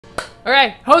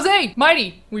Okay, Jose,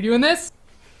 Mighty, we doing this?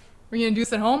 We gonna do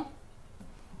this at home?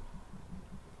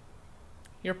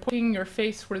 You're putting your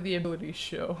face where the abilities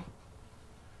show.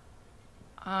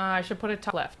 I should put it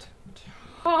top left.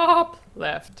 Top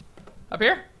left. Up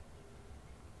here?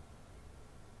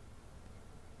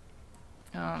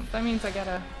 That means I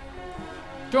gotta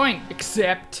join.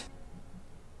 Accept.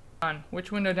 Done.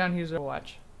 Which window down here is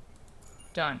Overwatch?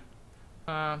 Done.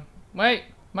 Wait.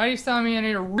 Mighty's telling me I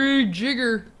need to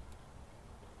rejigger.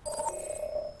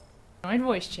 Join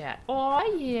voice chat.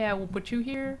 Oh yeah, we'll put you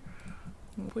here.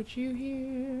 We'll put you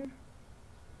here.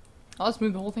 I'll just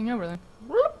move the whole thing over then.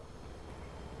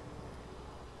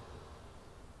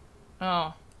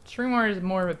 Oh, Streamware is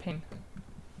more of a pain.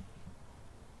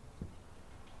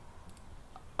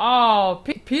 Oh,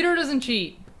 Peter doesn't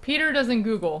cheat. Peter doesn't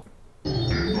Google.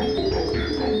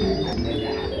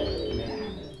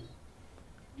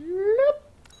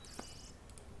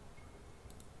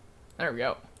 There we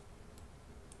go.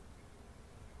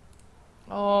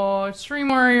 Oh, Stream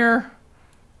Warrior.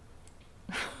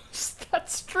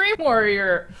 That's Stream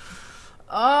Warrior.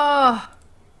 Ah.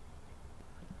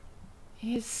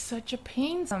 He's such a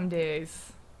pain some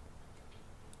days.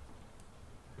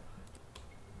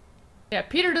 Yeah,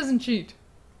 Peter doesn't cheat.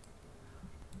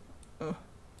 Ugh.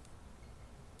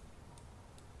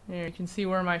 There, you can see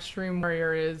where my Stream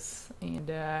Warrior is, and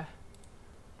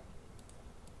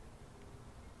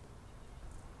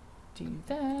do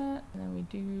that, and then we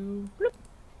do bloop.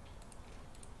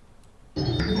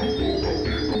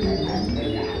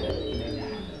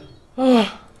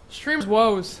 Oh, stream's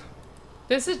woes.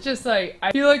 This is just like,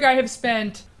 I feel like I have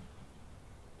spent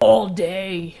all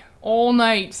day, all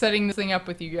night setting this thing up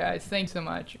with you guys. Thanks so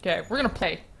much. Okay, we're gonna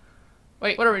play.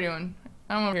 Wait, what are we doing?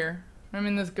 I'm over here. I'm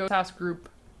in this ghost house group.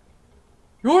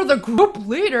 You're the group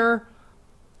leader?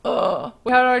 How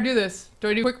do I do this? Do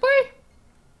I do quick play?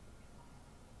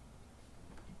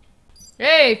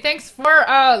 Hey, thanks for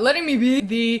letting me be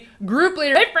the group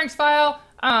leader. Hey, Frank's file.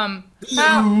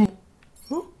 How?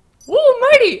 Ooh,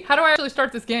 Mighty! How do I actually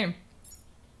start this game?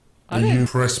 You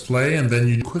press play and then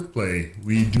you do quick play.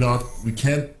 We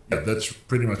can't, yeah, that's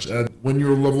pretty much it. When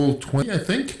you're level 20, I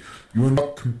think, you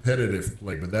unlock competitive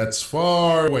play, but that's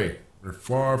far away. We're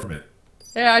far from it.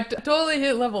 Yeah, I totally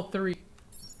hit level 3.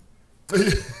 I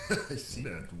see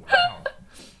that, wow.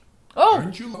 Oh!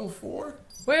 Aren't you level 4?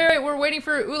 Wait, we're waiting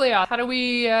for Ulias. How do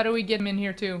we get him in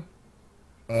here too?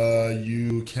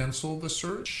 You cancel the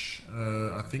search.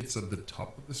 I think it's at the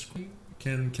top of the screen. You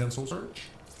can cancel search.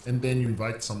 And then you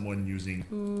invite someone using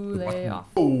the button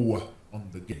O on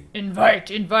the game. Invite.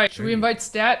 Should we invite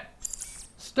Stat?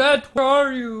 Stat, where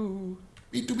are you?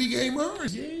 B2B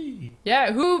gamers, yay!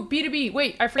 Yeah, who? B2B.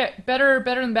 Wait, I forget. Better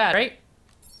than bad, right?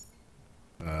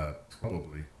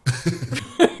 Probably.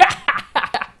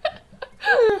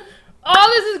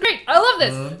 Oh, this is great! I love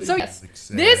this! So yes,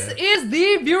 this is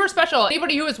the viewer special.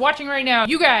 Anybody who is watching right now,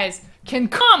 you guys can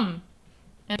come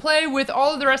and play with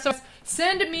all of the rest of us.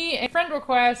 Send me a friend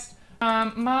request.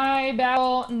 My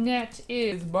battle net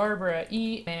is Barbara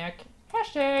E. Mac.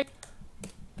 Hashtag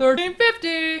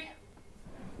 1350.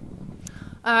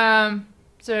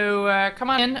 So come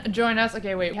on in, join us.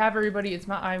 Okay, wait, we have everybody. It's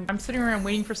not. I'm sitting around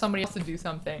waiting for somebody else to do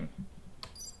something.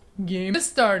 Game is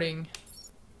starting.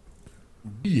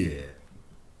 Yeah.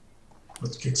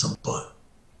 Let's kick some butt.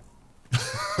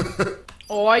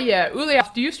 Oh yeah,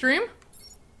 Ulias, do you stream?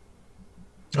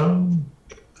 I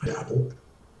dabble.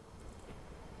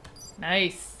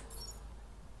 Nice.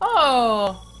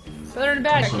 Oh, better than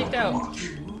bad. Got kicked out.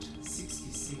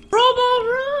 Robo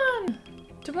run!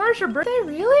 Tomorrow's your birthday,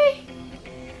 really?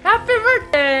 Happy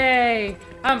birthday!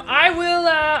 I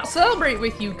will celebrate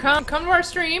with you. Come to our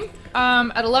stream.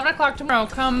 At 11 o'clock tomorrow.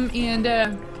 Come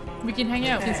and we can hang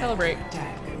out and celebrate.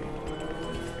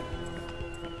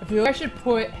 I feel like I should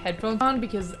put headphones on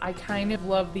because I kind of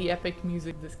love the epic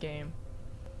music of this game.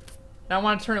 And I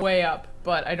want to turn it way up,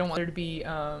 but I don't want there to be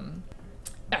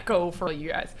echo for you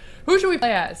guys. Who should we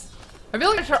play as? I feel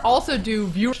like I should also do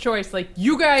viewer choice, like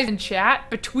you guys in chat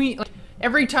between, like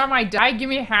every time I die, give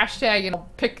me a hashtag and I'll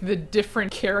pick the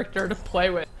different character to play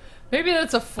with. Maybe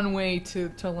that's a fun way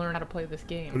to learn how to play this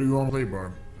game. What do you want to play,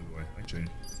 Barb? By the way, I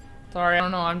changed. Sorry, I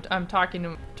don't know. I'm talking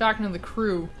to the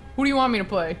crew. Who do you want me to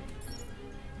play?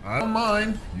 I don't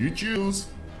mind. You choose.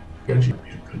 Genji would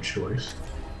be a good choice.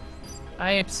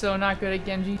 I am so not good at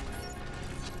Genji.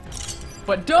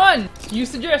 But done! You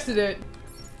suggested it.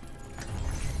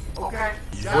 Okay.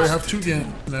 Oh, I have 2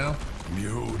 games now.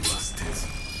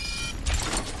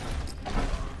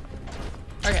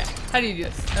 Okay, how do you do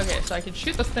this? Okay, so I can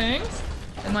shoot those things,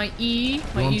 and my E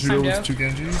You timed want out. 2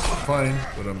 Genjis? Fine,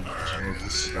 but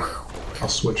I'll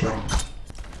switch on.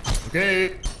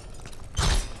 Okay.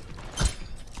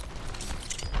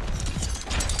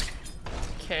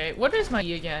 Okay, what is my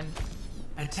E again?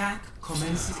 Attack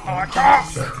commences.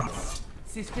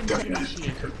 System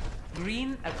initiated.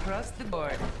 Green across the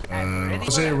board.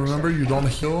 Jose, remember you don't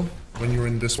heal when you're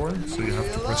in this one, so you have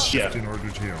to press shift in order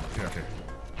to heal. Yeah, okay.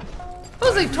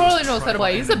 Jose totally knows how to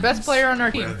play. He's the best player on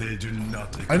our team.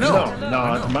 I know.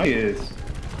 No, Mighty is.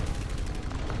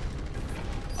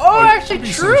 Oh, actually don't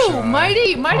be so true.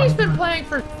 shy. Mighty's been playing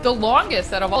for the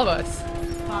longest out of all of us.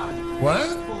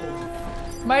 What?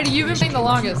 Mighty, you've been playing the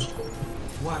longest.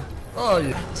 Oh,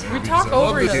 yeah. We talk I love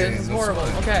over each the other. game, This is that's horrible.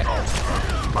 fine. Okay.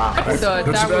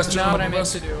 That was not what I meant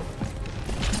to do.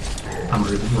 I'm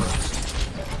ready to run.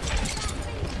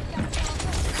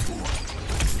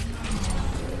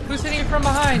 Who's hitting it from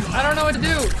behind? I don't know what to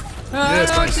do. I Yes,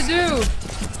 don't know nice. what to do.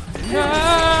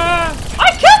 I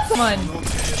killed someone!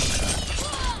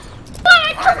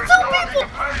 I killed two people!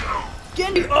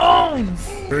 Genji owns!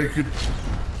 Very good.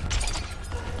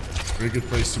 Very good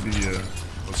place to be,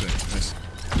 Jose. Nice.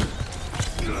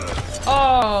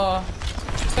 Oh.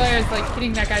 This guy is like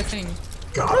hitting that guy's thing.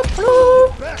 Got it.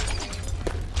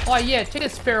 Oh yeah, take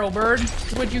this sparrow bird.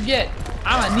 What'd you get?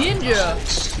 I'm a ninja!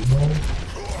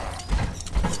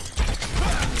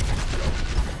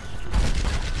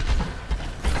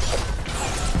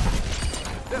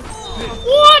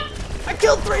 What? I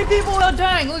killed 3 people without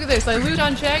dying. Look at this. I lose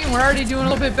on Chang and we're already doing a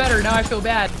little bit better. Now I feel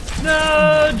bad.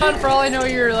 No, John, for all I know,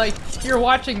 you're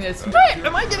watching this. Wait,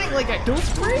 am I getting like a kill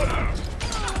spree?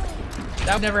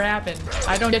 That would never happen.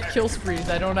 I don't get kill sprees.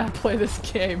 I don't know how to play this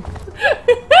game.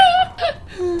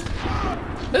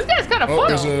 This guy's kind of Oh, fun.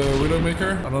 there's a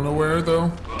Widowmaker. I don't know where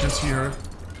though. Can't see her.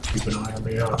 Keep an eye on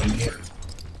me out in here.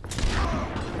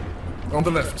 On the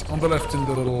left in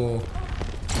the little.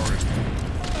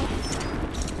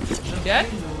 Dead?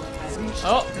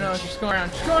 Oh, no, she's going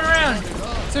around. She's going around.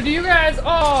 So do you guys...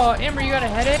 Oh, Amber, you got a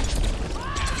headache?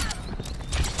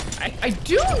 I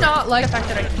do not like the fact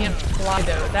that I can't fly,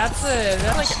 though. That's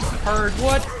like a hard...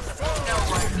 What?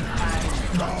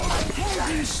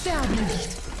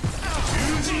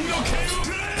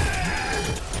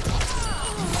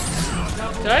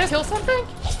 Did I just kill something?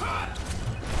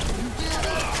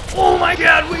 Oh my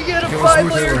god, we get a Kill us,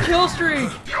 5-player Taylor. kill streak!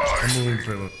 I'm moving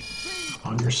trailer.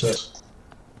 On your set.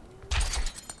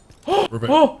 We're back.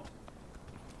 Oh!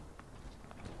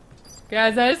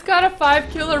 Guys, I just got a 5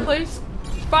 kill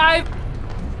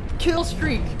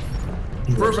streak.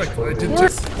 Perfect. I did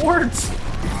Words, words.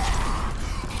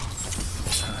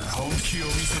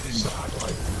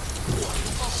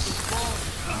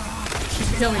 She's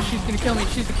gonna kill me, she's gonna kill me,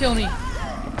 she's gonna kill me.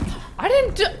 I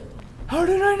didn't die. How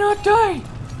did I not die?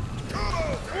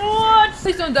 What?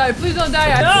 Please don't die, please don't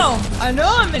die. I know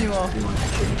I'm Manuel.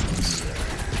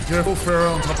 Careful,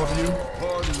 Pharaoh on top of you.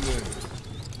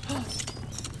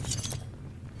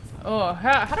 Oh,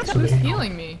 how do I know who's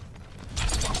healing me?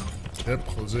 Yep,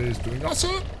 Jose is doing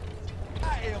awesome.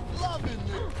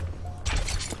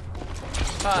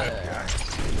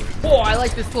 Oh, I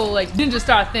like this little like ninja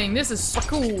star thing. This is so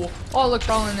cool. Oh, look,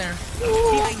 they're all in there.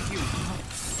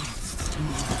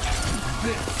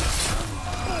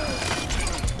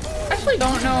 I actually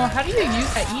don't know. How do you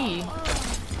use that E?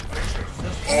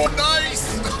 Oh,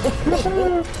 nice!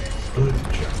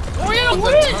 Oh yeah,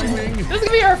 win! This is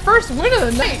gonna be our first win of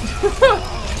the night.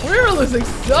 We were losing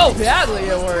so badly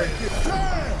at work.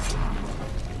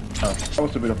 Oh, that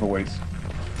was a bit of a waste.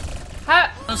 How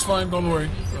That's fine, don't worry.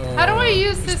 how do I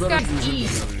use this it's better guy's to E?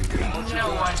 use it.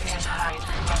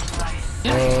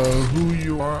 Who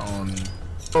you are on?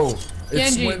 Oh,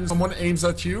 it's Genji. when someone aims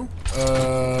at you.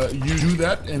 You do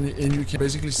that, and you can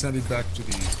basically send it back to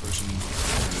the person.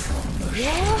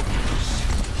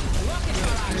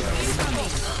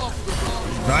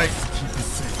 Nice.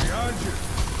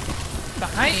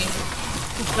 Behind me?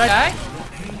 Did I die?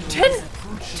 10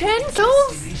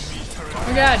 kills? Oh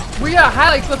my god, we gotta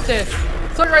highlight clip this.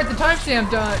 So write the timestamp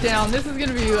down. This is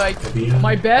gonna be like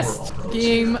my best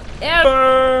game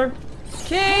ever.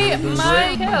 Okay,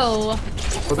 my kill.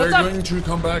 But they're What's up? going to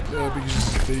come back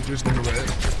because they just got red.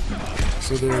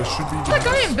 So there should be. That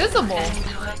guy invisible.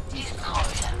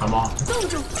 I'm on.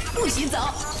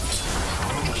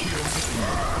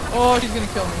 Oh, she's gonna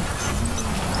kill me.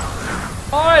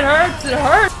 Oh, it hurts. It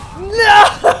hurts. No!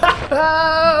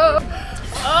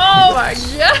 Oh my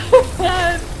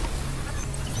god!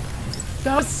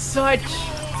 That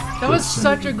was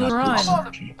such a good run.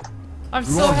 I'm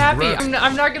so won, happy. congrats.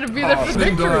 I'm not gonna be there for I the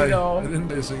didn't victory die. I though. didn't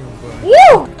die a single time.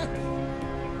 Woo!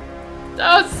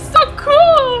 That was so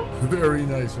cool. Very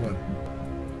nice one.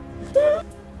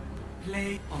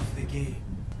 Play of the game.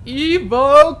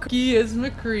 Evo Cookie is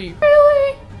McCree.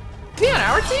 Really?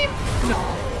 our team? No.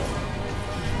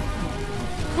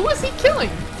 Who was he killing?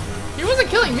 He wasn't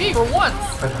killing me for once.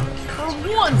 For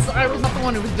once, I was not the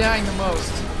one who was dying the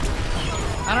most.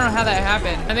 I don't know how that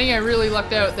happened. I think I really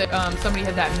lucked out that somebody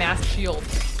had that massive shield.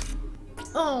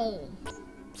 Oh.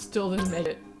 Still didn't make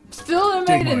it. Still didn't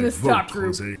make it in this top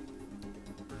group.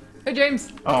 Hey,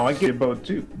 James. Oh, I get a boat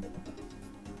too.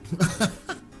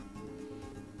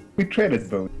 We traded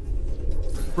boat.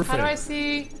 How do I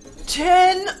see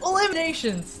 10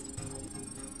 eliminations?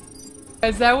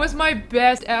 Guys, that was my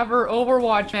best ever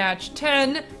Overwatch match.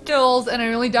 10 kills, and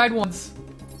I only died once.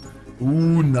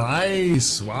 Ooh,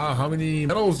 nice. Wow, how many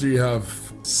medals do you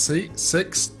have?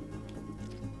 6?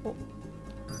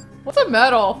 What's a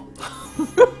medal?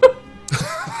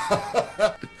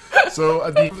 So,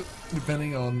 at the end,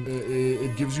 depending on,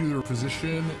 it gives you your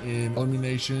position in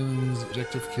eliminations,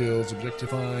 objective kills, objective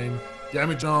time,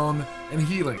 damage on, and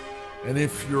healing. And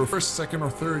if you're first, second, or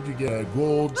third, you get a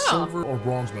gold, silver, or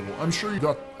bronze medal. I'm sure you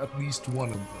got at least one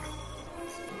of them.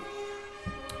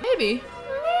 Maybe.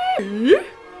 Maybe.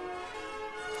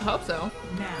 I hope so.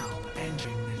 Now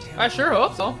entering the I sure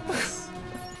hope so.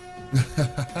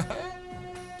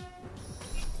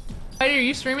 Hey, are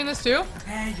you streaming this too?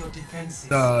 Prepare your defenses.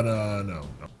 No.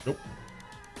 Nope.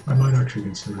 I might actually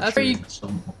consider That's where you streaming at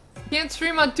some point. can't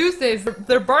stream on Tuesdays.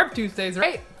 They're Barb Tuesdays,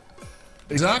 right?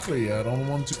 Exactly. I don't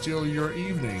want to steal your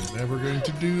evening. Never going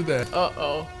to do that.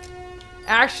 Uh-oh.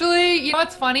 Actually, you know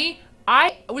what's funny?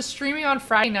 I was streaming on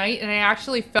Friday night and I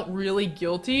actually felt really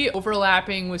guilty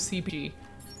overlapping with CPG.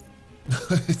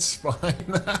 It's fine.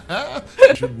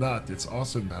 You should not. It's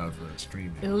awesome to have a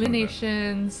stream.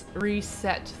 Eliminations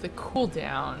reset the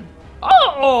cooldown.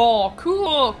 Oh,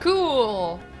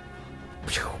 cool.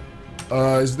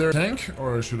 Is there a tank,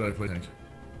 or should I play tank?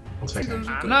 I'll take it.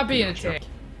 I'm not being a tank.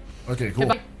 Okay, cool.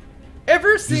 Have I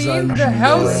ever seen the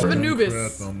House of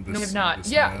Anubis? On No, I this- have not.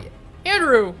 this Yeah, map.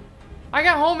 Andrew, I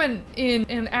got home in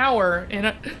an hour,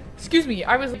 and excuse me,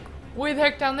 I was like way the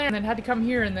heck down there, and then had to come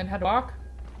here, and then had to walk.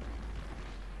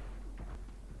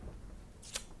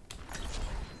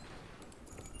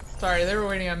 Sorry, they were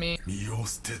waiting on me.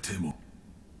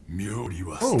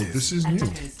 Oh, this is new.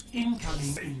 Attackers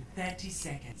incoming in 30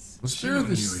 seconds. Was there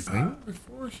this thing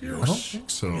before here? I don't think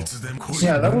so.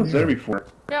 Yeah, that was there before.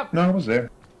 Yep. No, I was there.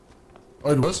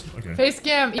 Oh, it was? Okay. Face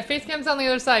cam. Yeah, face cam's on the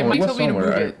other side. Oh, Mike it was told me to move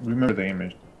somewhere. I it. remember the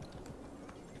image.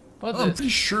 What's I'm this? pretty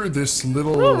sure this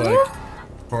little, like,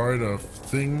 part of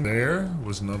thing there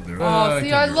was not there. Oh,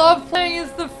 see, I love playing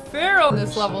as the Pharaoh in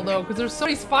this level, though, because there's so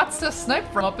many spots to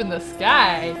snipe from up in the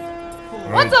sky.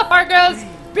 What's up, Arcos?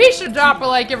 Be sure to drop a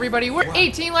like, everybody. We're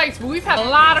 18 likes, but we've had a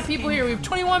lot of people here. We have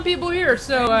 21 people here,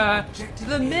 so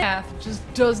the math just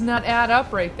does not add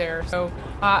up right there. So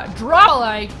drop a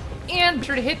like, and be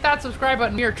sure to hit that subscribe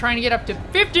button. We are trying to get up to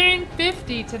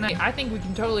 1550 tonight. I think we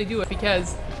can totally do it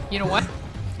because, you know what?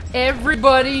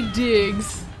 Everybody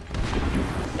digs.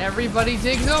 Everybody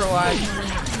digs Overwatch.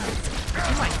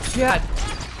 Oh my god.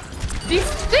 These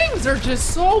things are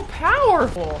just so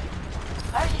powerful.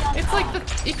 It's like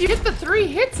if you hit the 3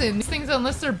 hits in these things,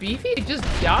 unless they're beefy, they just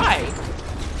die.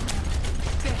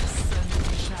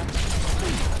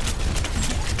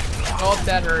 Oh,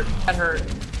 that hurt. That hurt.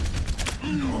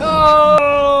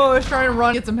 Oh, let's try and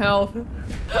run, get some health.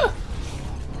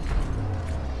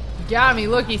 Got me,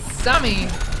 look, he saw me.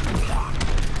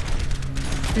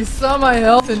 He saw my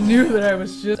health and knew that I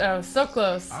was so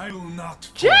close. I will not.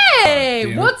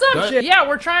 Jay! What's up, What? Jay? Yeah,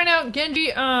 we're trying out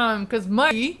Genji, cause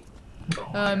Mikey,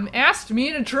 asked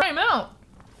me to try him out.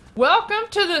 Welcome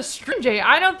to the stream, Jay.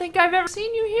 I don't think I've ever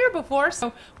seen you here before,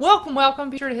 so welcome.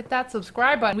 Be sure to hit that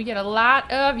subscribe button. We get a lot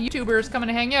of YouTubers coming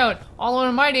to hang out. All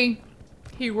on Mighty,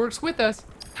 he works with us.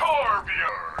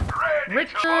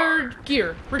 Richard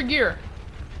Gear.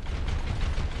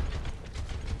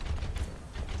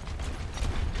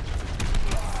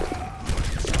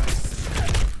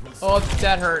 Oh,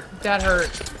 that hurt. That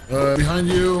hurt. Behind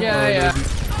you. Yeah.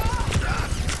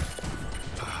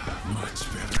 Much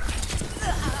better.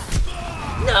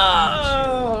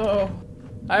 No!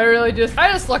 I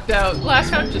just lucked out. Last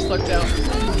time, just lucked out.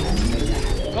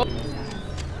 Oh,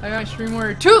 I got my stream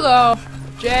warrior too low.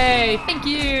 Jay, thank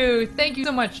you. Thank you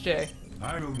so much, Jay.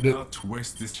 I will not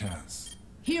waste this chance.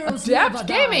 Adapt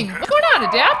Gaming. What's going on,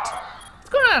 Adapt? What's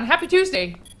going on? Happy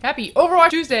Tuesday. Happy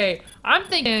Overwatch Tuesday. I'm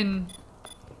thinking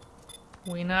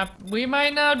we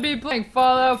might not be playing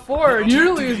Fallout 4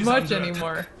 nearly as much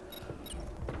anymore.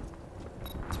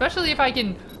 Especially if I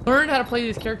can learn how to play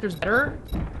these characters better.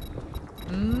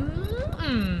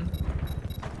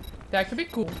 That could be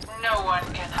cool. No one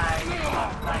can hide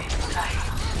from my sight.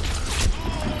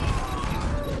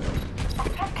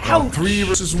 Ouch. 3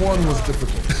 versus 1 was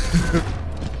difficult.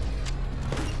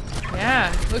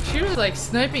 Look, she was like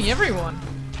sniping everyone.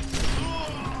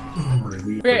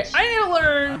 Really? Okay, I need to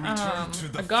learn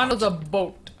a gondola's a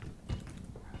boat.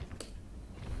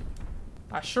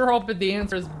 I sure hope that the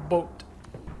answer is boat.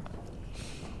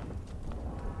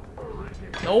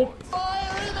 Nope.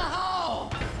 Fire in the hole!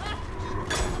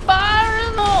 Fire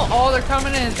in the hole! Oh, they're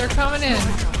coming in. They're coming in.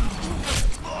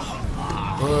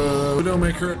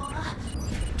 Widowmaker.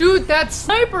 Dude, that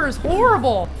sniper is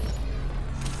horrible.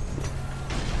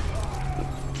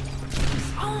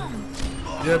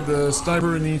 Yeah, the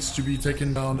sniper needs to be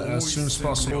taken down as soon as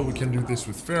possible. We can do this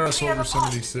with Ferris over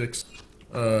 76.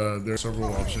 There are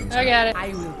several options. I got it. I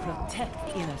will protect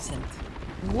the innocent.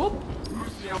 Whoop.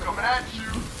 Lucio coming at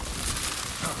you.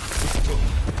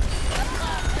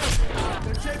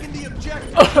 They're taking the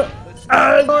objective.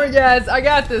 Don't worry, guys. I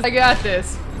got this. I got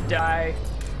this. Die.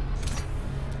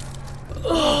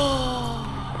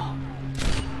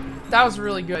 That was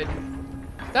really good.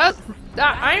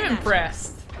 I'm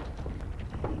impressed.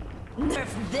 Nerf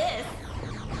this.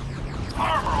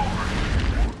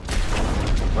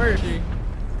 Where is she?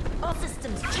 All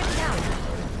systems checked out.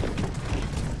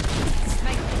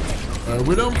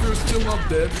 Widowmaker is still not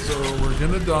dead, so we're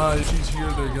gonna die. If she's here,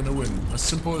 they're gonna win. As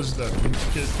simple as that. We need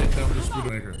to take down this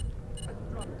Widowmaker.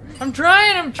 I'm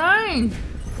trying. I'm trying.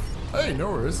 Hey,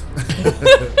 no worries.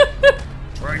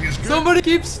 Trying is good. Somebody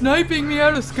keeps sniping me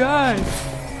out of the sky.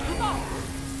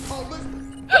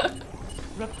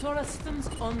 Raptora systems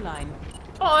online.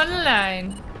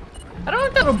 Online. I don't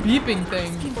want that little beeping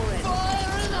thing.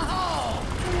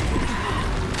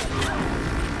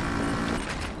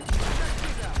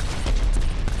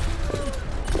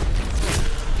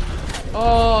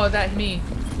 Oh, that me.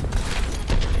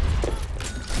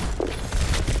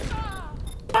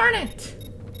 Darn it!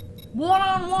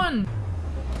 1-on-1.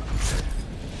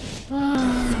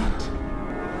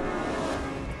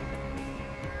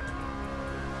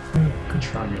 Good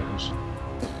try, guys.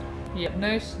 Yep,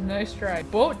 nice try.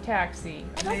 Boat taxi.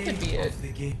 That could be it. The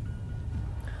game.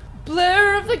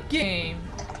 Player of the game.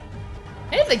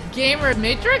 Hey, the gamer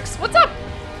Matrix. What's up?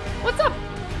 What's up?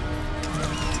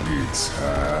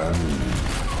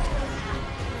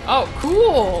 Oh,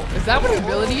 cool. Is that what his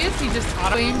ability is? He just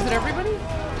auto aims at everybody?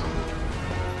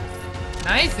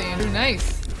 Nice, Andrew.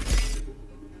 Nice.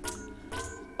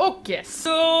 Okay,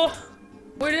 so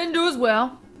we didn't do as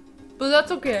well, but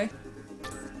that's okay.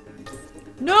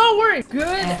 No worries. Good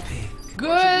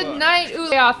night,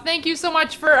 Ulia. Thank you so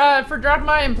much for dropping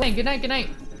by and playing. Good night. Good night.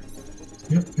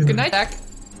 Yep, Good night, Zach.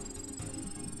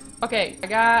 Okay, I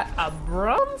got a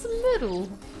bronze medal.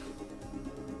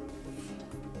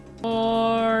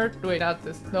 Or wait, not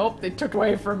this. Nope, they took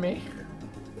away from me.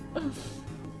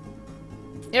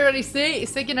 Everybody,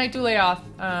 say goodnight to Layoff.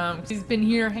 He's been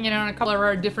here hanging out on a couple of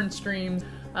our different streams.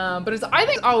 But I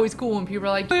think it's always cool when people are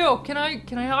like, yo, can I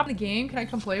hop in the game? Can I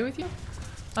come play with you?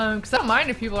 Cause I don't mind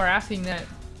if people are asking that.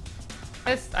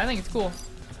 I think it's cool.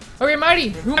 Okay, Mighty,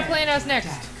 who am I playing as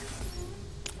next?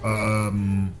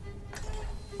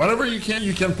 Whenever you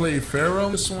can play Pharaoh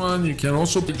on this one. You can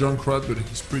also play Junkrat, but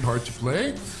he's pretty hard to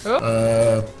play.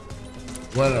 Oh.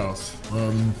 What else?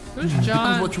 Who's Depends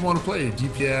John? what you want to play.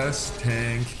 DPS,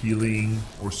 tank, healing,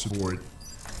 or support.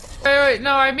 Wait,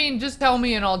 no, I mean, just tell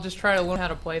me and I'll just try to learn how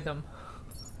to play them.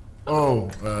 Oh,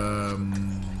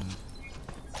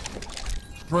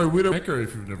 probably Widowmaker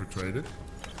if you've never tried it.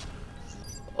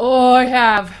 Oh, I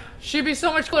have. She'd be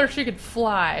so much cooler if she could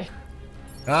fly.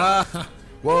 Ah,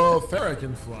 well, Farah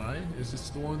can fly. Is this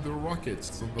the one with the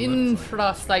rockets? On the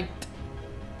left side? Infrasight.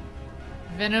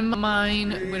 Venom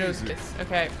Mine, Widow's Kiss.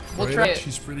 Okay, we'll try it.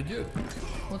 She's pretty good.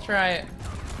 We'll try it.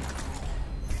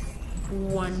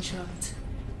 One shot.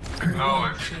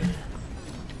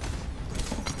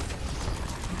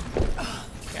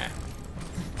 Okay.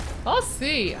 I'll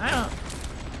see. I don't.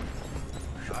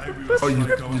 Oh, you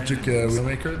took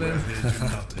Widowmaker then?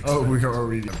 Oh, we are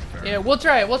already. Yeah, we'll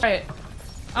try it. We'll try it.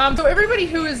 So everybody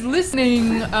who is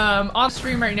listening on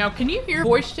stream right now, can you hear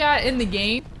voice chat in the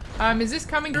game? Is this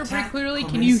coming through pretty clearly?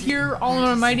 Can you hear All in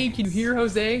Almighty? Can you hear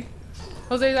Jose?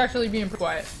 Jose's actually being pretty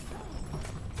quiet.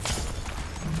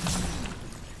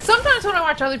 Sometimes when I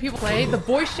watch other people play, the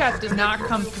voice chat does not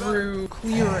come through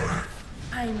clear.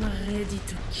 I'm ready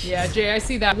to kill. Yeah, Jay, I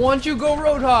see that. Once you go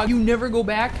Roadhog, you never go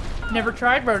back. Never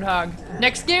tried Roadhog.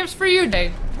 Next game's for you,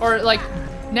 Jay. Or like,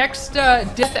 next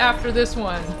death after this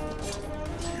one.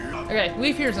 Okay,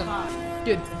 Leaf hears him.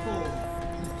 Good.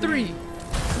 3.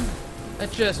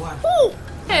 That's just. Ooh!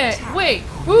 Hey, wait,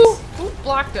 who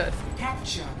blocked us?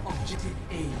 Capture objective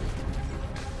A.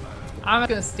 I'm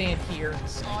gonna stand here.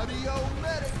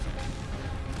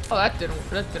 Oh, that didn't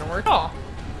work at all.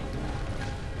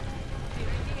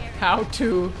 How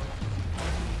to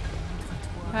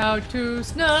how to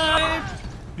snipe.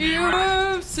 You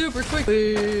move super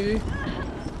quickly.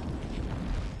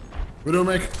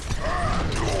 Widowmaker.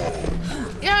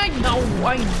 Yeah, I know.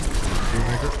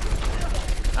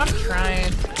 I'm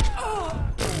trying.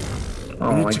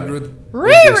 Oh my god.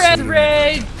 Re-red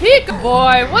raid, Pika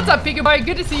Boy. What's up, Pika Boy?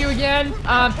 Good to see you again.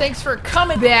 Thanks for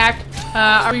coming back.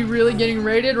 Are we really getting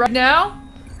raided right now?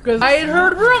 Because I had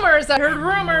heard rumors.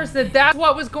 That that's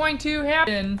what was going to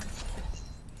happen.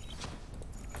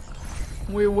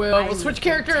 We'll switch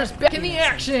characters back in the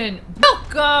action.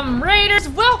 Welcome, raiders.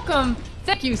 Welcome.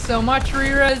 Thank you so much,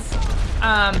 Re-res.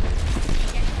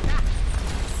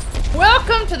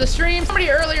 Welcome to the stream. Somebody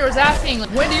earlier was asking, like,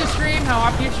 when do you stream? How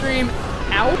often do you stream?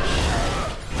 Ouch.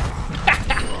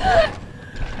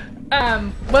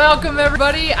 Welcome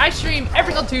everybody. I stream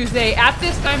every single Tuesday. At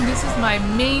this time, this is my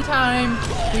main time.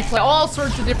 We play all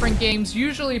sorts of different games,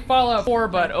 usually Fallout 4,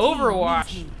 but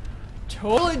Overwatch.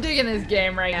 Totally digging this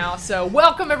game right now. So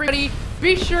welcome everybody.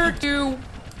 Be sure to...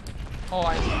 Oh,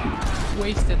 I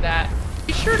wasted that.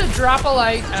 Be sure to drop a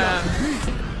like.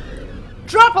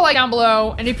 Drop a like down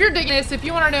below, and if you're digging this, if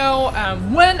you want to know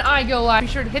when I go live, be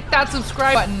sure to hit that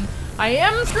subscribe button. I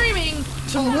am streaming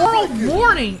tomorrow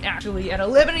morning, actually, at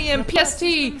 11 AM PST.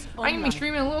 I'm going to be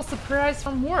streaming a little surprise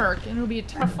from work, and it'll be a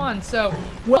ton of fun. So,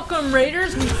 welcome,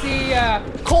 Raiders. We see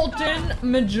Colton,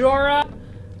 Majora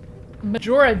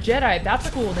Jedi, that's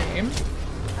a cool name.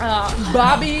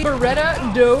 Bobby,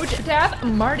 Beretta, Doge, Tath,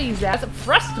 Marty Zaz,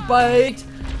 Frostbite,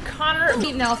 Connor,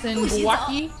 Pete Nelson,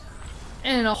 Wacky,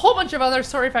 and a whole bunch of others.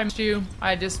 Sorry if I missed you.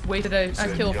 I just wasted a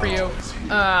kill for you.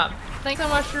 Thanks so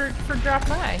much for dropping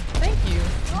by. Thank you.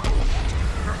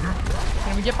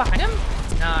 Can we get behind him?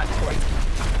 Not quite.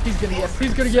 He's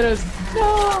gonna get us.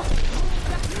 No!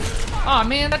 Aw,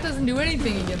 man, that doesn't do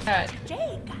anything against that.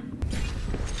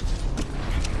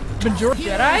 Major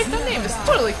Jedi? That name is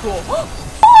totally cool.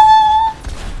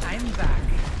 I'm back.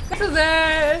 This is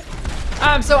it.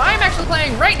 So I'm actually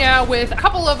playing right now with a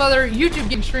couple of other YouTube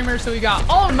game streamers. So we got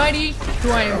Almighty,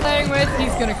 who I am playing with.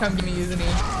 He's gonna come give me, isn't he?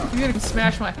 He's gonna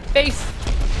smash my face.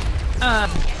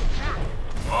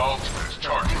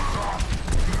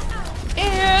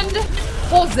 And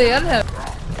Jose and him.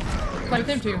 Play with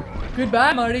him too.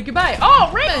 Goodbye, Marty. Goodbye.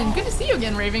 Oh, Raven! Good to see you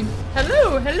again, Raven.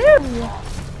 Hello, hello.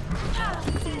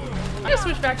 I just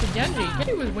switched back to Genji.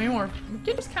 Genji was way more.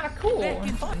 Genji was kind of cool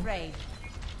and fun. I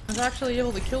was actually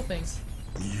able to kill things.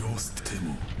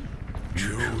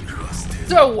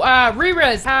 So,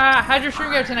 Re-res, how'd your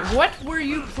stream go tonight? What were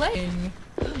you playing?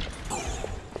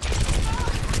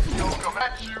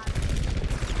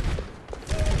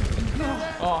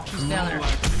 Oh, she's down there.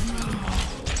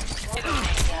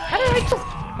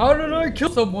 How did I kill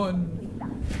someone?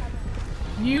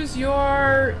 Use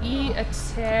your E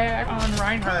attack on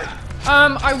Reinhardt.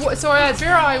 So at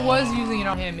Pharaoh, I was using it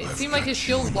on him. It seemed like his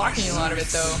shield was blocking a lot of it,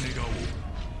 though.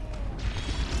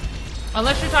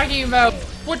 Unless you're talking about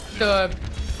what the...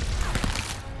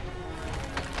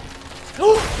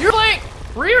 Oh, you're playing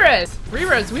Re-res!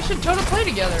 Re-res, we should totally play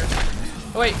together.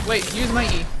 Oh, wait, use my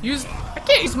E. I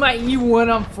can't use my E when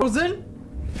I'm frozen.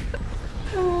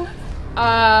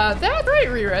 That's right,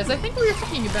 Re-res. I think we were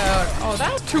thinking about... Oh,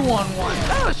 that was 2-on-1.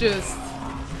 That was just...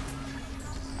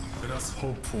 Let us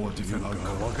hope for different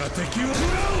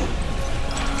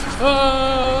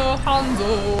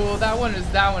Hanzo. That one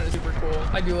is super cool.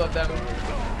 I do love that one.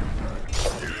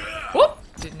 Whoop!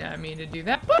 Did not mean to do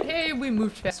that, but hey, we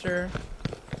moved faster.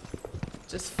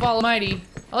 Just follow Mighty.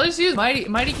 I'll just use Mighty.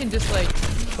 Mighty can just like.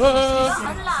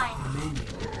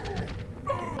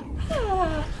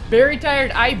 Very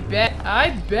tired. I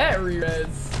bet. Re-res.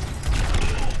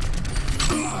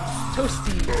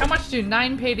 Toasty. How much do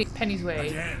 9 pennies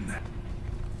weigh?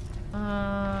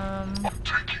 I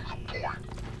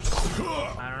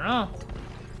don't know.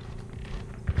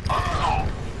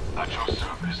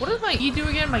 What does my E do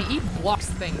again? My E blocks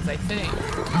things, I think.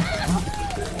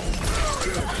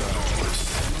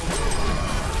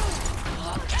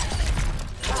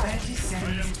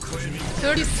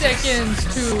 30 seconds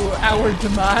to our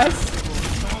demise.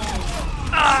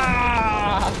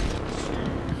 Ah!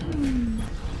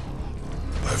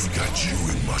 I've got you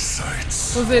in my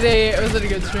sights. Was it a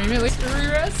good stream at least for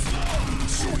Re-res?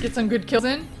 Get some good kills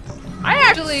in. I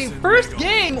actually, first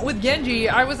game with Genji,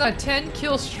 I was on a 10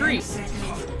 kill streak.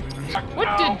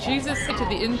 What did Jesus say to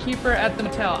the innkeeper at the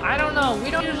motel? I don't know.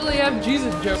 We don't usually have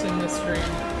Jesus jokes in this stream.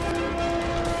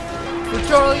 We're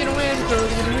totally gonna win.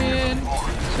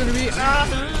 It's gonna be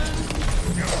awesome.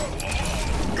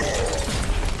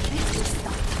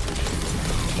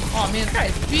 Oh man, this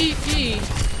guy's beefy.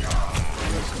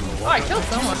 Oh, I killed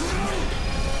someone.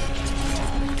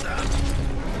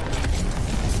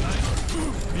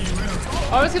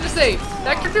 I was gonna say,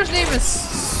 that character's name is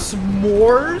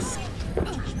S'mores.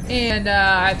 And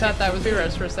I thought that was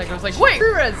Rerez for a second. I was like, wait,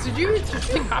 Rerez, did you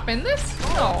just hop in this?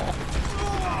 No.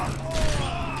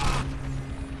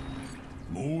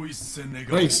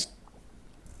 Nice.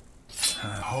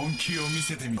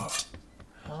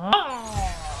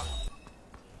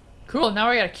 Cool, now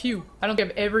I got a Q. I don't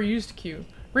think I've ever used a Q.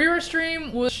 Rerez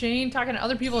stream was Shane talking to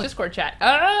other people in Discord chat.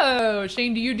 Oh,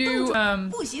 Shane, do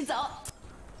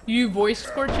you voice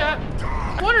Discord chat?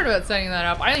 I wondered about setting that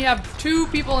up. I only have 2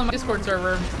 people in my Discord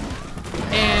server.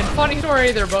 And funny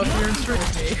story, they're both here in stream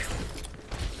with me.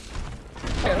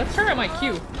 Okay, let's try out my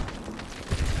Q.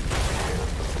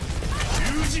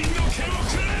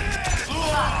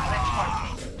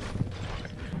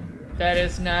 That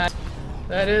is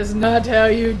not how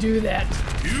you do that.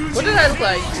 What did I look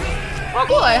like? Oh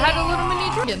cool, I had a little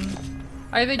mini dragon.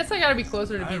 I guess I gotta be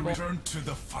closer to people.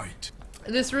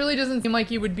 This really doesn't seem like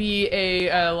he would be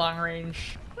a long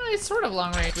range. Well, he's sort of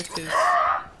long range with his...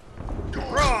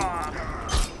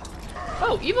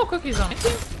 Oh, evil cookies on my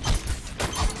team.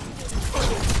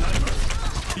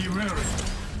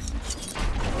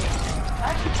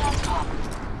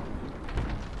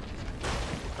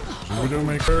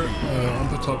 Widowmaker on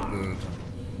the top.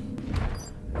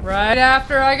 Right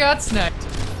after I got sniped.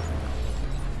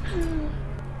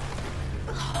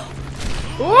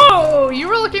 Whoa! You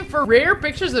were looking for rare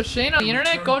pictures of Shane on the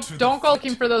internet? Don't go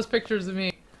looking for those pictures of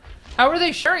me. How were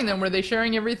they sharing them? Were they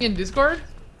sharing everything in Discord?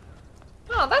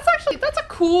 Oh, that's a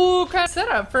cool kind of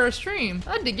setup for a stream.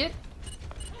 I dig it.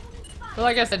 But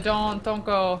like I said, don't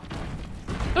go.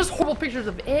 There's horrible pictures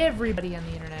of everybody on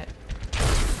the internet.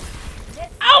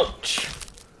 Ouch!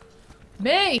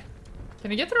 May!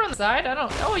 Can you get through on the side? I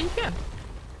don't. Oh, you can.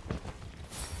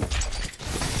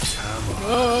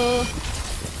 Whoa.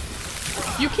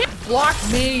 You can't block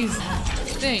May's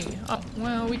thing. Oh,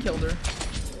 well, we killed her.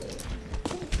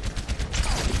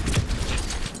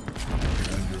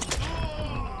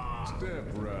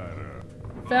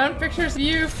 Found pictures of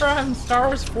you from Star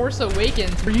Wars Force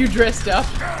Awakens. Were you dressed up?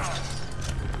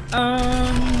 I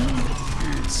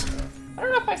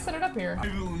don't know if I set it up here. I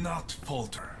will not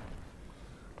falter.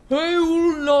 I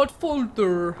will not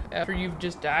falter after you've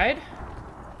just died.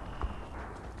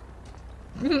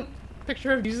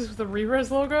 Picture of Jesus with the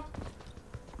Rerez logo.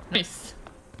 Nice.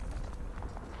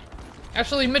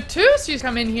 Actually, Matus used to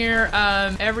come in here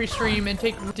every stream and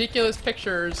take ridiculous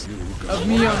pictures of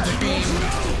me on stream.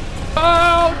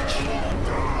 Ouch!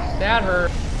 That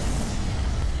hurt.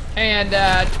 And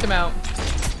took him out.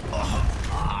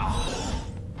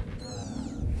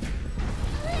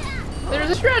 There's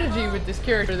a strategy with this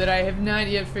character that I have not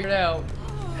yet figured out.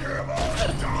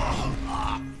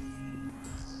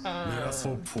 Let's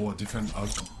hope for a different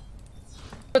outcome.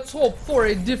 Let's hope for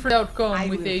a different outcome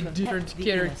with a different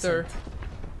character.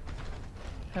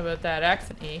 How about that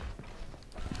accent, eh?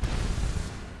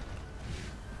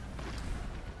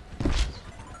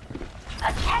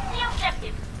 Attack the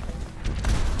objective.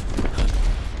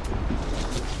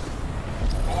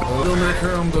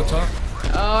 Widowmaker on the top.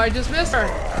 Oh, I just missed her.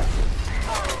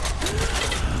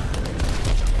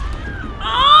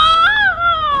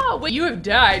 Oh! Wait, you have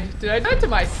died. Did I die to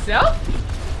myself?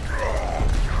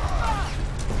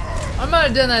 I might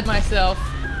have done that myself.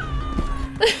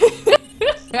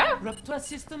 Raptor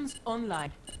systems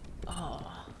online.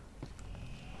 Oh.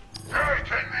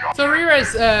 So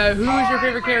Rerez, who is your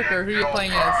favorite character? Who are you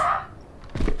playing as?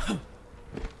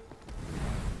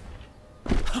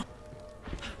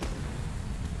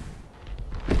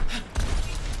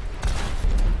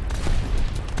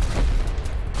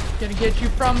 Gonna get you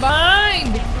from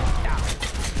behind!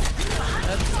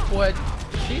 That's what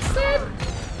she said?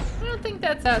 I don't think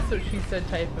that's what she said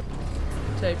type of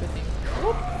thing.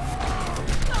 Whoop.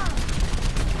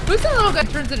 Who's that little guy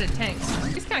who turns into tanks?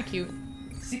 He's kinda cute.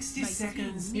 60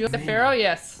 seconds. You have the Pharaoh?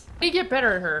 Yes. How do you get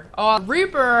better at her? Oh,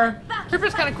 Reaper!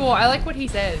 Reaper's kinda cool. I like what he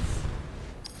says.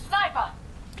 Sniper.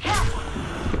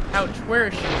 Ouch, where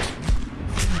is she?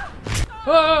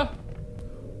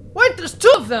 Wait, there's 2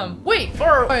 of them! Wait,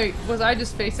 was I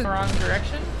just facing the wrong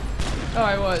direction? Oh,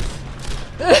 I was.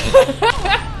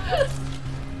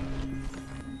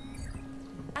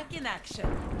 Back in action.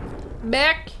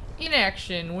 Back in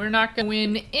action. We're not gonna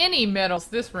win any medals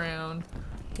this round.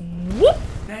 Whoop!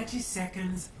 30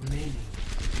 seconds remaining.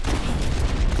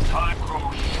 Time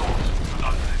grows short.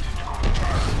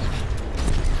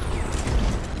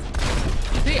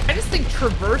 See, I just think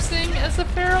traversing as a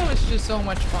Pharaoh is just so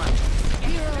much fun.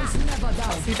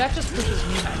 See, that just pushes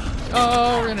me back.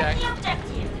 Oh, we're gonna die.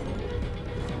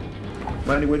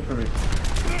 Manny, wait for me.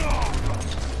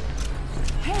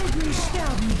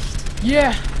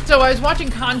 Yeah! So I was watching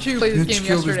Kanchu play this game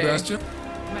kill this yesterday, bastion?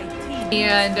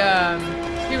 and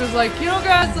he was like, you know,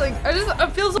 guys, like I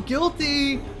feel so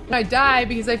guilty when I die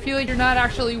because I feel like you're not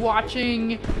actually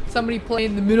watching somebody play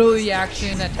in the middle of the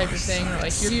action, that type of thing, or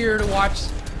like you're here to watch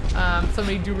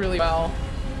somebody do really well.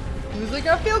 He was like,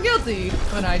 I feel guilty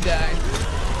when I die.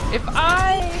 If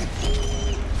I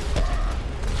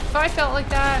felt like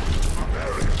that,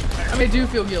 I mean, I do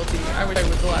feel guilty. I wish I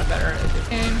was a lot better at this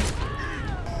game.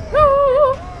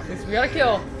 Woo! At least we got a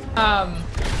kill.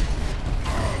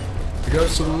 We got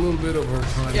us a little bit of our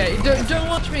time. Yeah, don't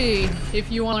watch me if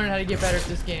you want to learn how to get better at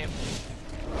this game.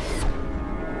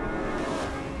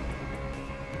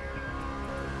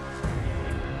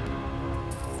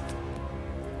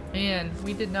 Man,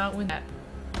 we did not win that.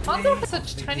 Hanzo has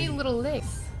such tiny little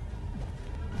legs.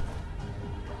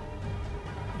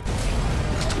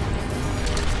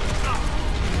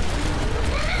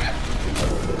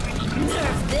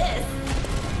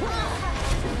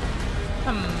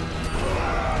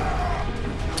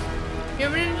 Yeah,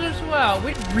 we didn't do as well.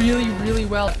 We did really, really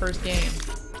well at first game.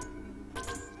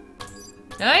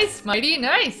 Nice, Mighty,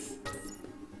 nice.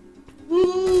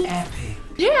 Epic.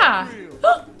 Yeah.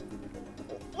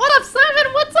 What up,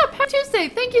 Simon? What's up? Happy Tuesday.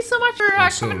 Thank you so much for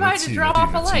coming by to drop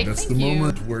off a like. That's Thank the you.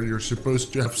 moment where you're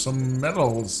supposed to have some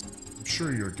medals. I'm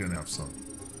sure you're gonna have some.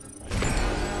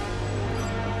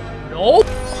 Nope.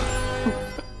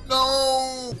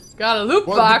 No! Got a loot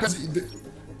Well, box.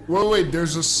 well, wait,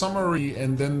 there's a summary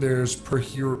and then there's per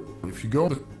hero. If you go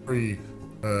to summary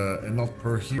and not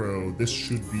per hero, this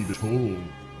should be the total of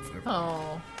everything.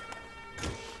 Oh.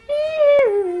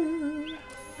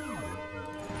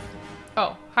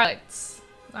 Oh, highlights.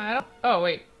 I don't. Oh,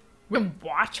 wait. We can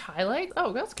watch highlights?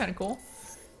 Oh, that's kind of cool.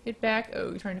 Hit back. Oh,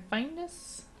 you're trying to find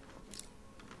this?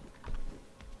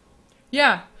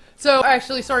 Yeah. So,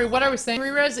 actually, sorry, what I was saying,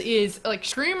 Rerez, is, like,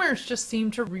 streamers just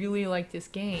seem to really like this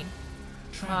game.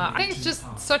 I think it's just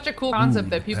such a cool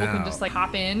concept that people can just, like,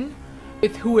 hop in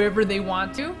with whoever they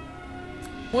want to.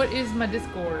 What is my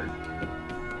Discord?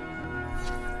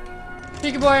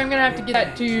 Pika boy, I'm gonna have to get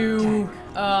that to you,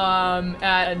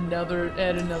 at another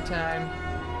time,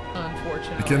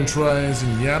 unfortunately. You can try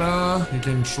Zenyatta, you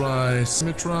can try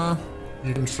Symmetra,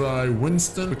 you can try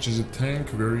Winston, which is a tank,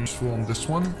 very useful on this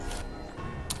one.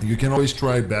 You can always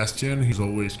try Bastion, he's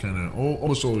always kinda,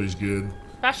 almost always good.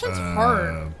 Bastion's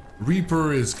hard.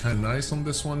 Reaper is kinda nice on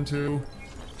this one too.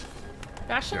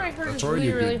 Bastion, I heard, is that's already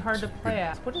really, a really good- hard to play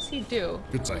as. What does he do?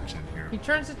 Good section here. He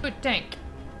turns into a tank.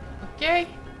 Okay.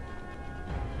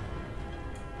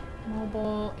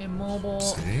 Mobile, immobile.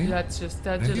 See? That's just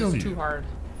I feel too you. hard.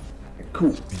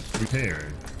 Cool. Be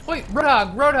prepared. Wait,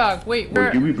 Roadhog, wait, Or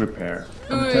where? do we prepare?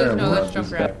 Ooh, I'm terrible no, that's at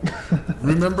this Junkrat.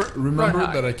 Remember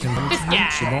Roadhog. that I can This guy.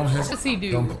 so don't What does he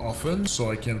do? jump often,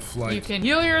 so I can fly. You can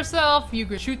heal yourself, you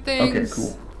can shoot things. Okay,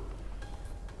 cool.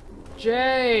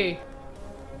 Jay.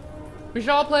 We should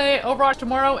all play Overwatch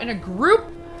tomorrow in a group.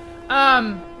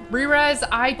 Rerez,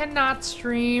 I cannot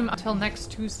stream until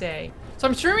next Tuesday. So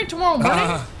I'm streaming tomorrow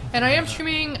morning, and I am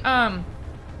streaming,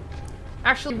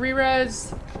 actually,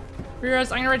 Rerez, I'm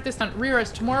gonna write this down.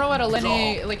 Rerez, tomorrow at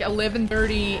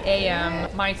 11:30 a.m.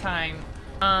 my time.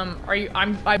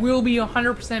 I will be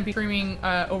 100% be streaming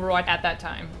Overwatch at that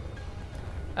time.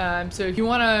 So if you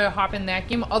want to hop in that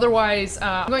game, otherwise,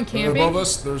 I'm going camping. Above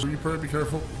us, there's Reaper, be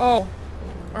careful. Oh,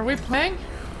 are we playing?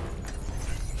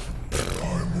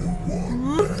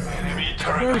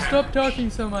 Bro, stop talking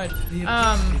so much.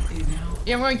 Yeah,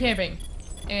 I'm going camping.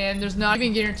 And there's not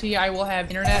even a guarantee I will have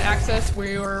internet access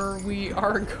where we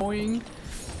are going.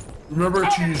 Remember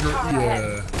to use your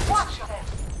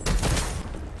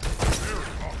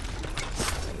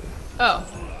Oh,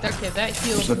 okay, that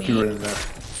heals There's a few me. in there.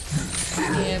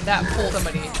 And that pulled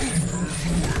somebody.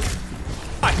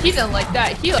 Oh, he doesn't like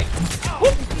that. He like,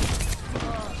 whoop.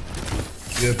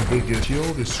 Yeah, the big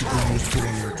shield is super useful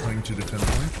when you're trying to defend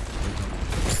point.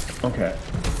 Okay.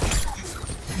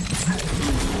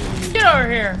 Get over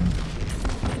here.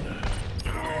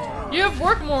 You have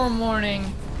work tomorrow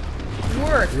morning.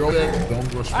 Work. You're all dead.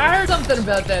 Don't rush. I heard something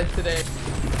about that today.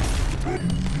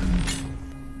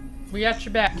 We got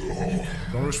your back.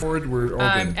 Don't rush forward. We're all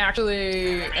dead.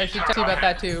 Actually, I should tell you about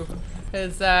that too.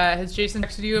 Has Jason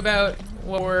texted you about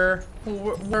what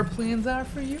our plans are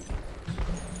for you?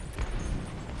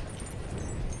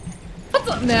 What's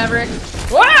up, Maverick?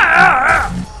 Wow!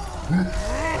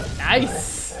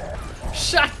 Nice.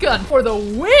 Shotgun for the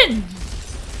win.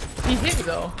 He hit me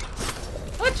though.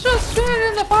 Let's just stand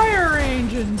in the fire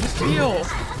range and just heal.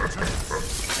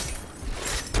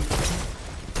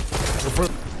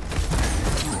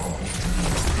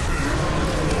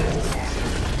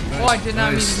 Oh, I did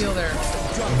not mean to heal there.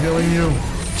 I'm healing you.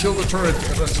 kill the turret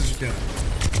as best as you can.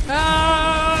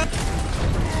 Ah!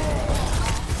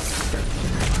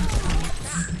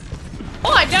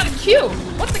 Oh, I got a Q.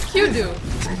 What's the Q do?